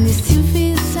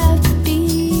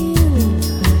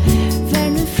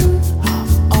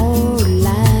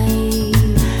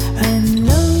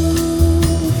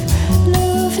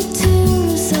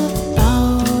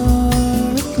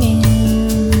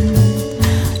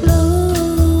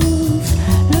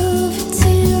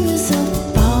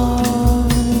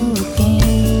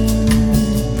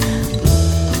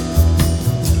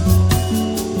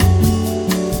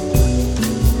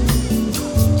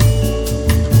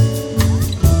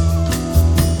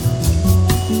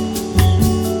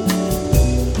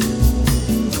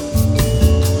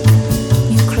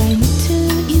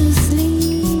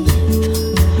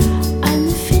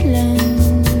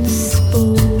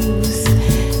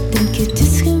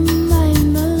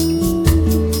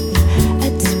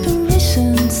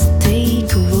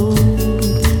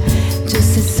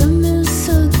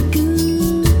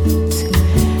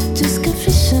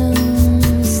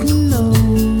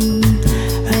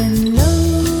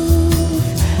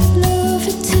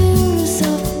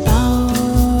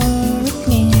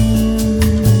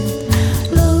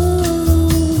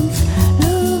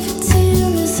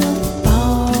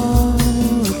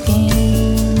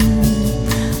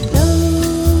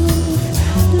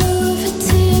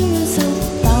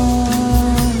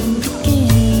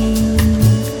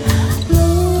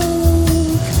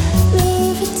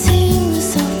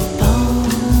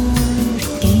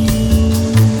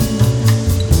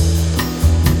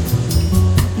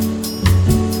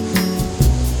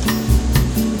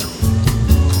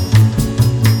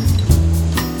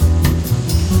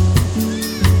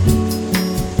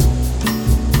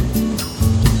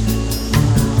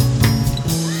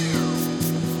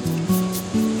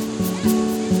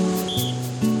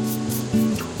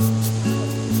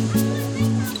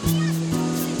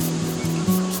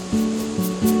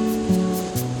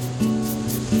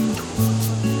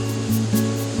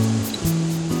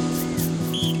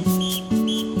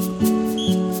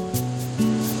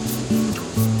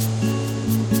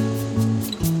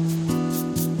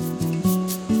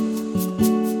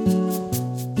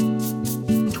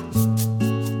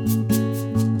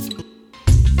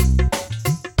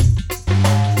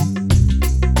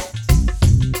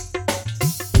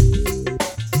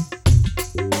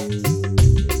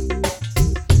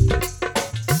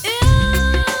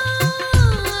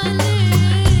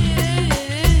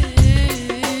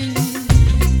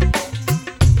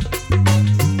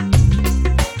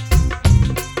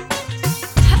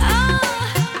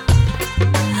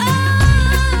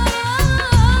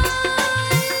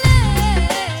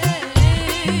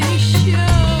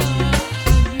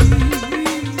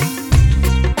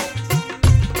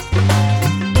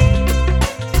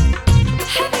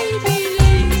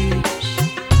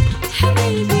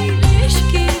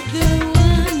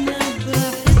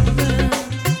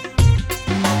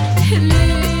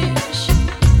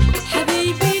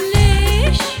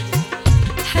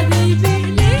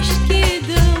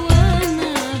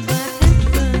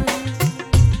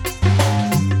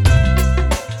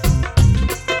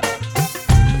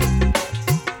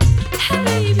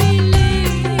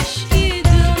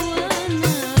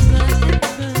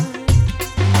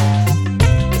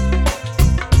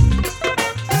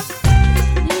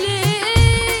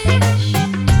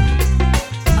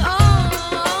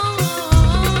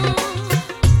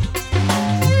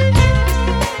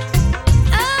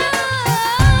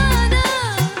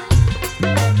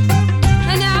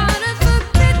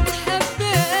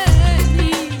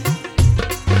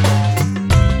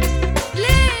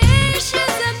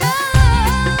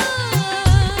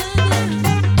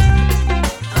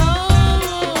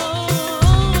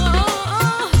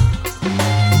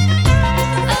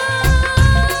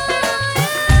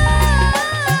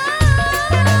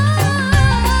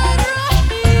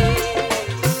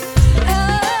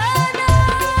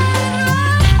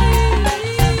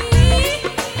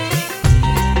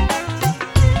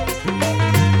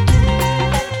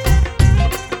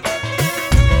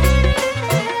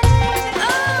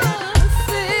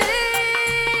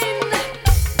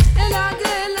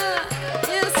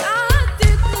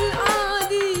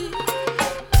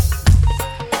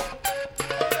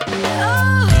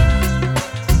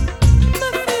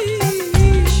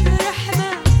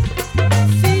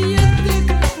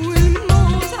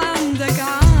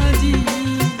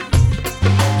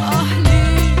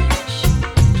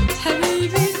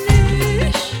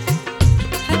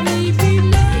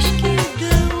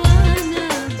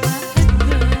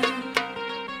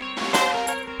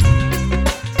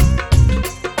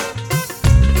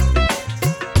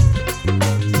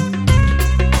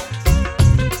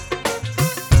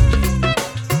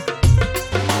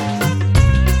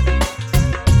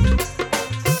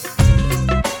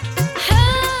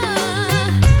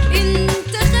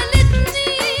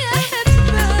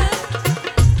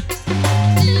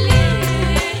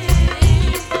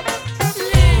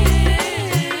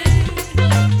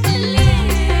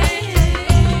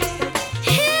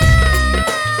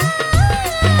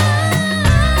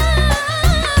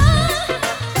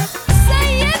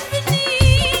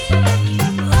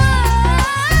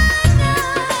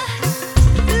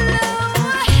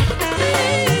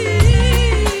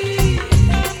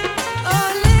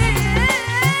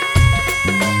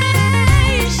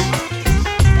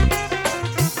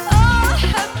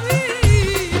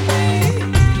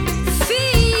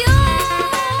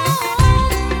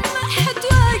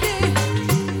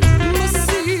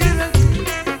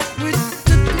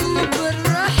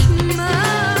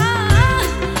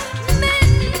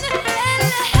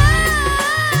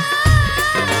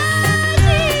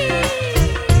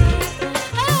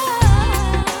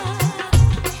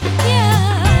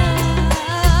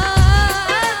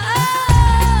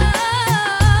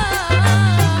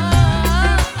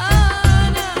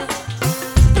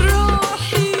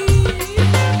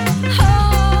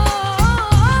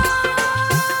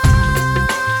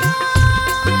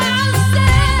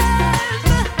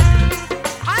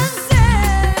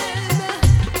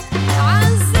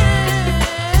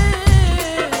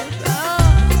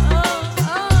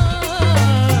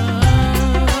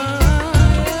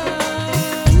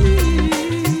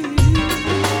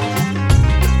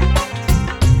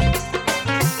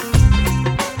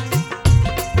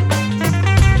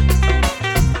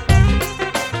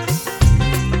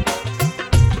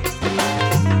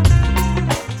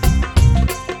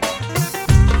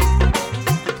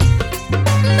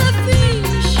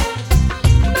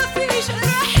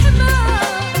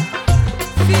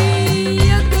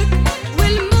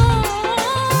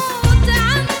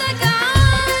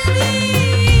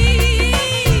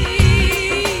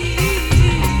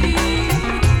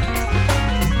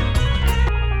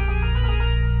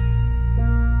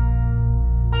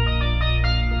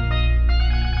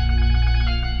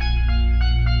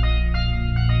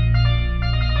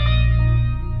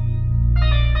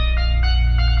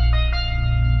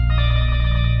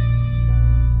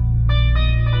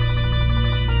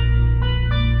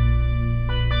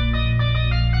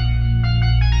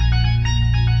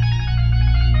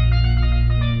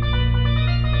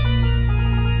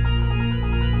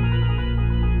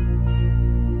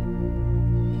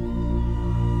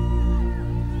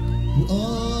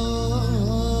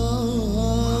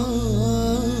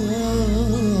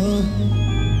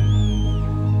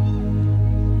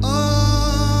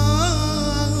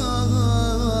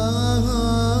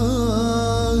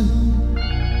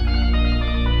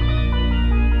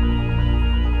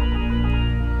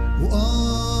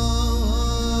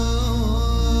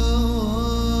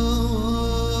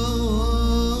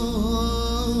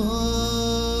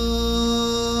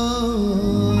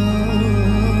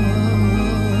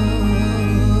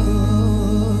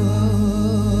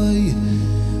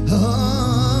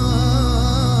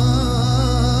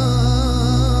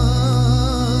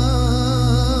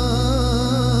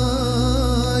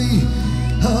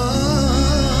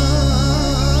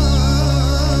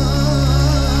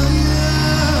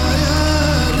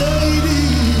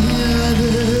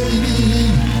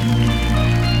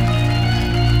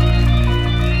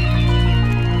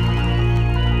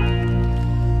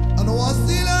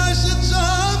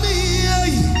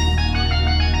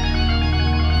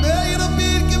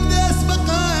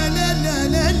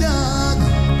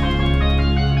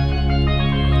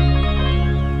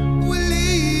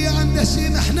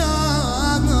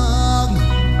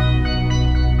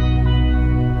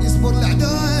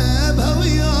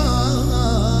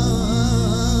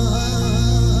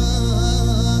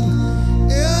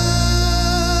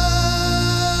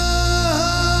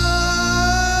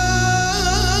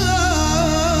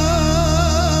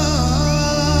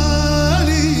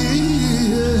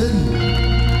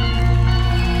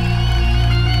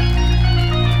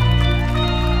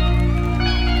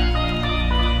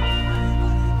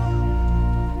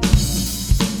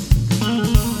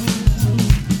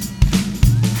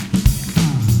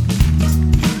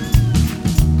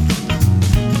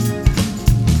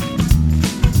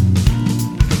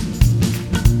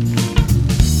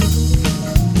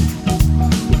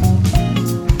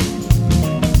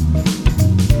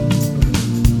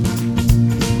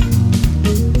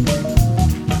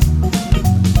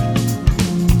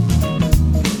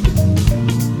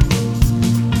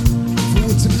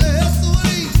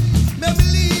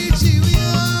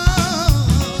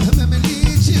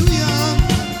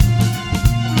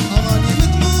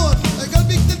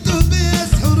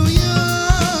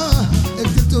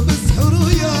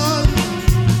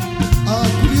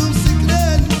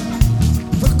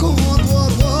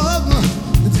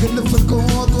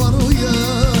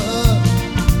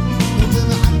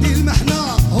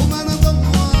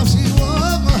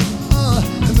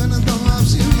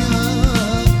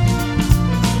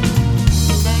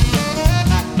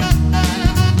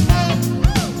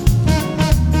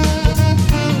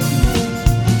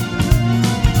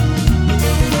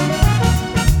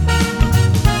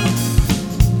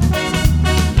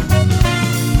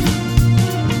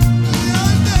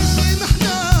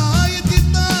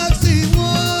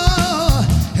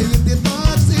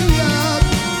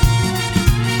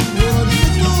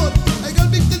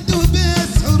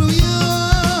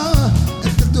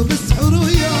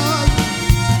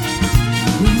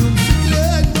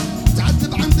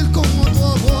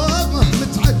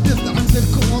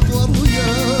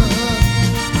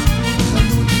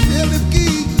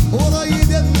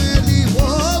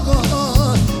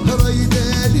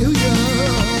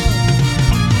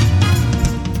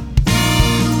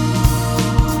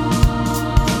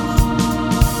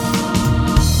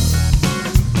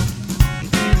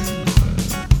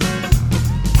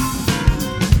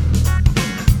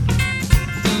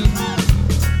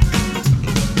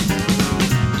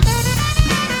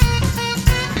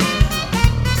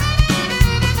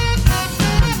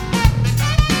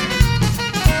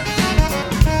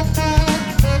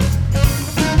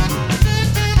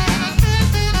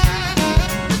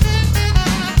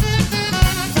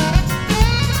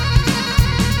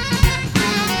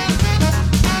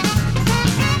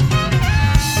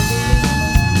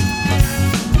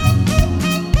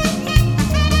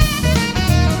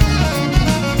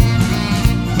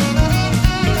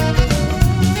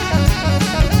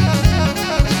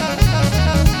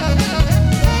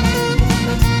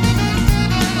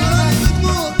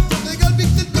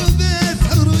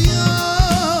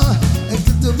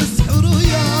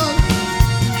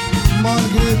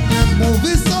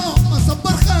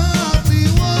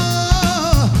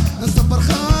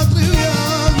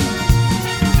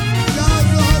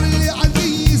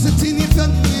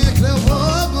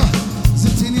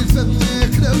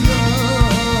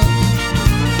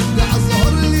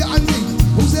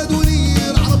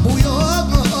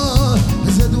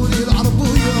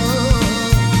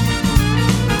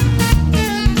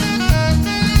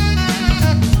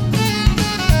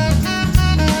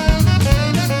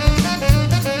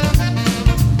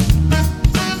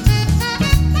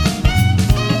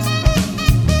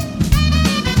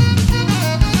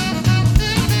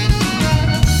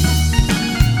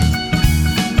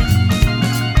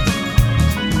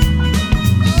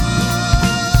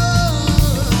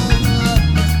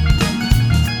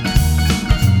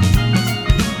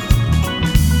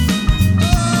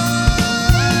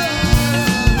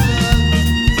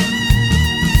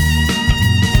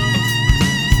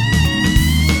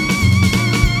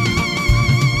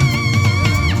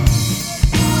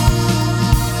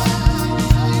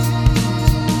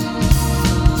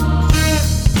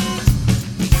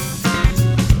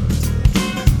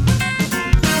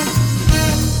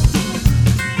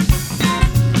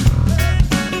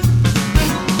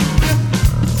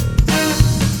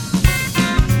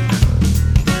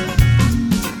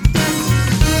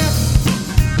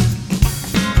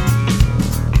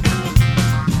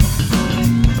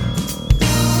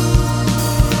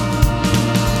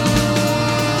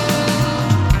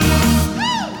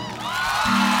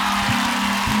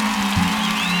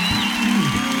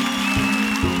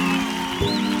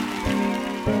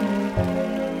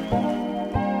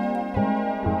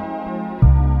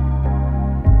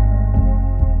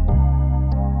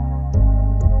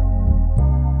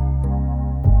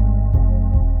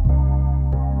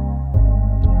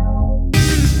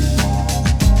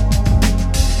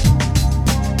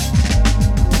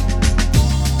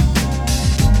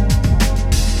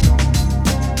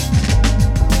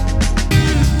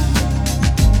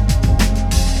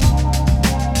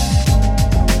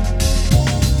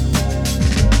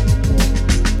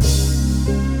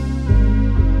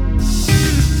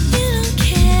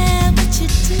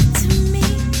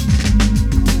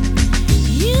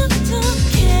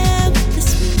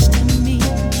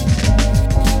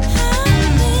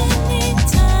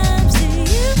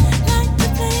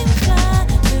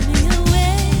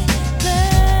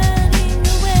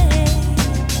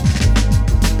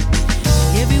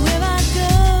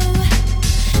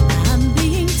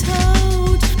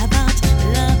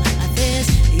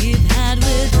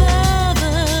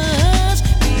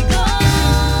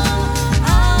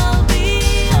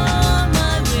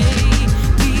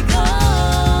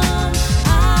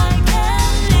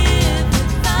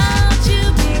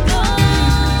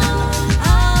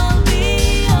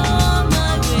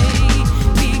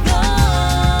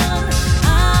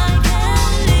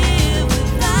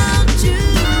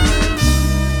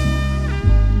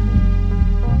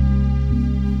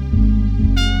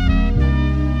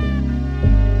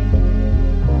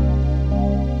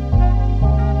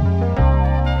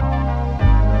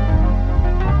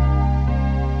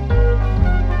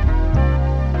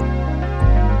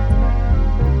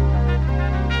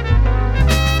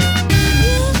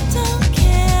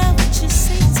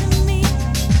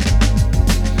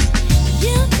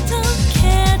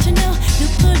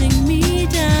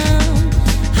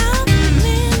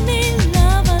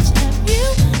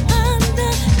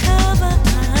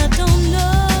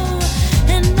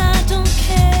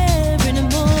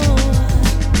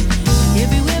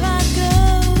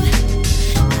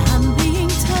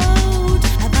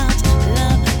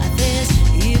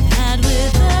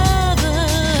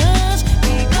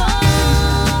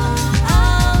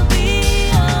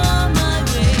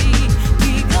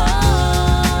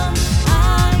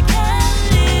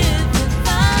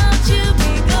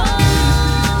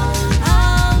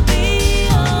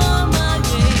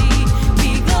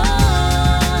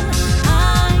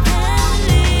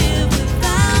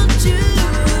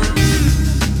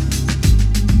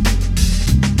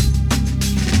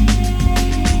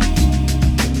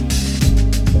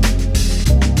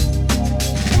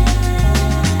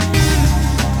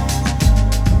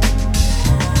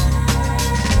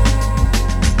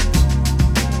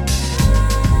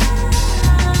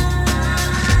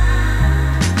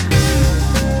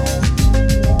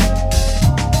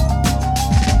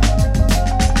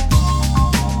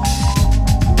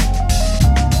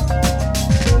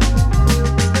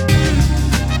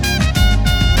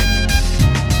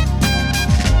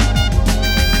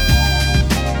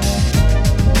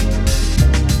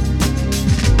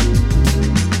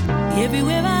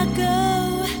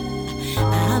 go.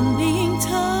 I'm being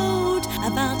told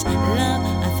about love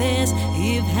affairs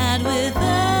you've had with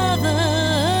her.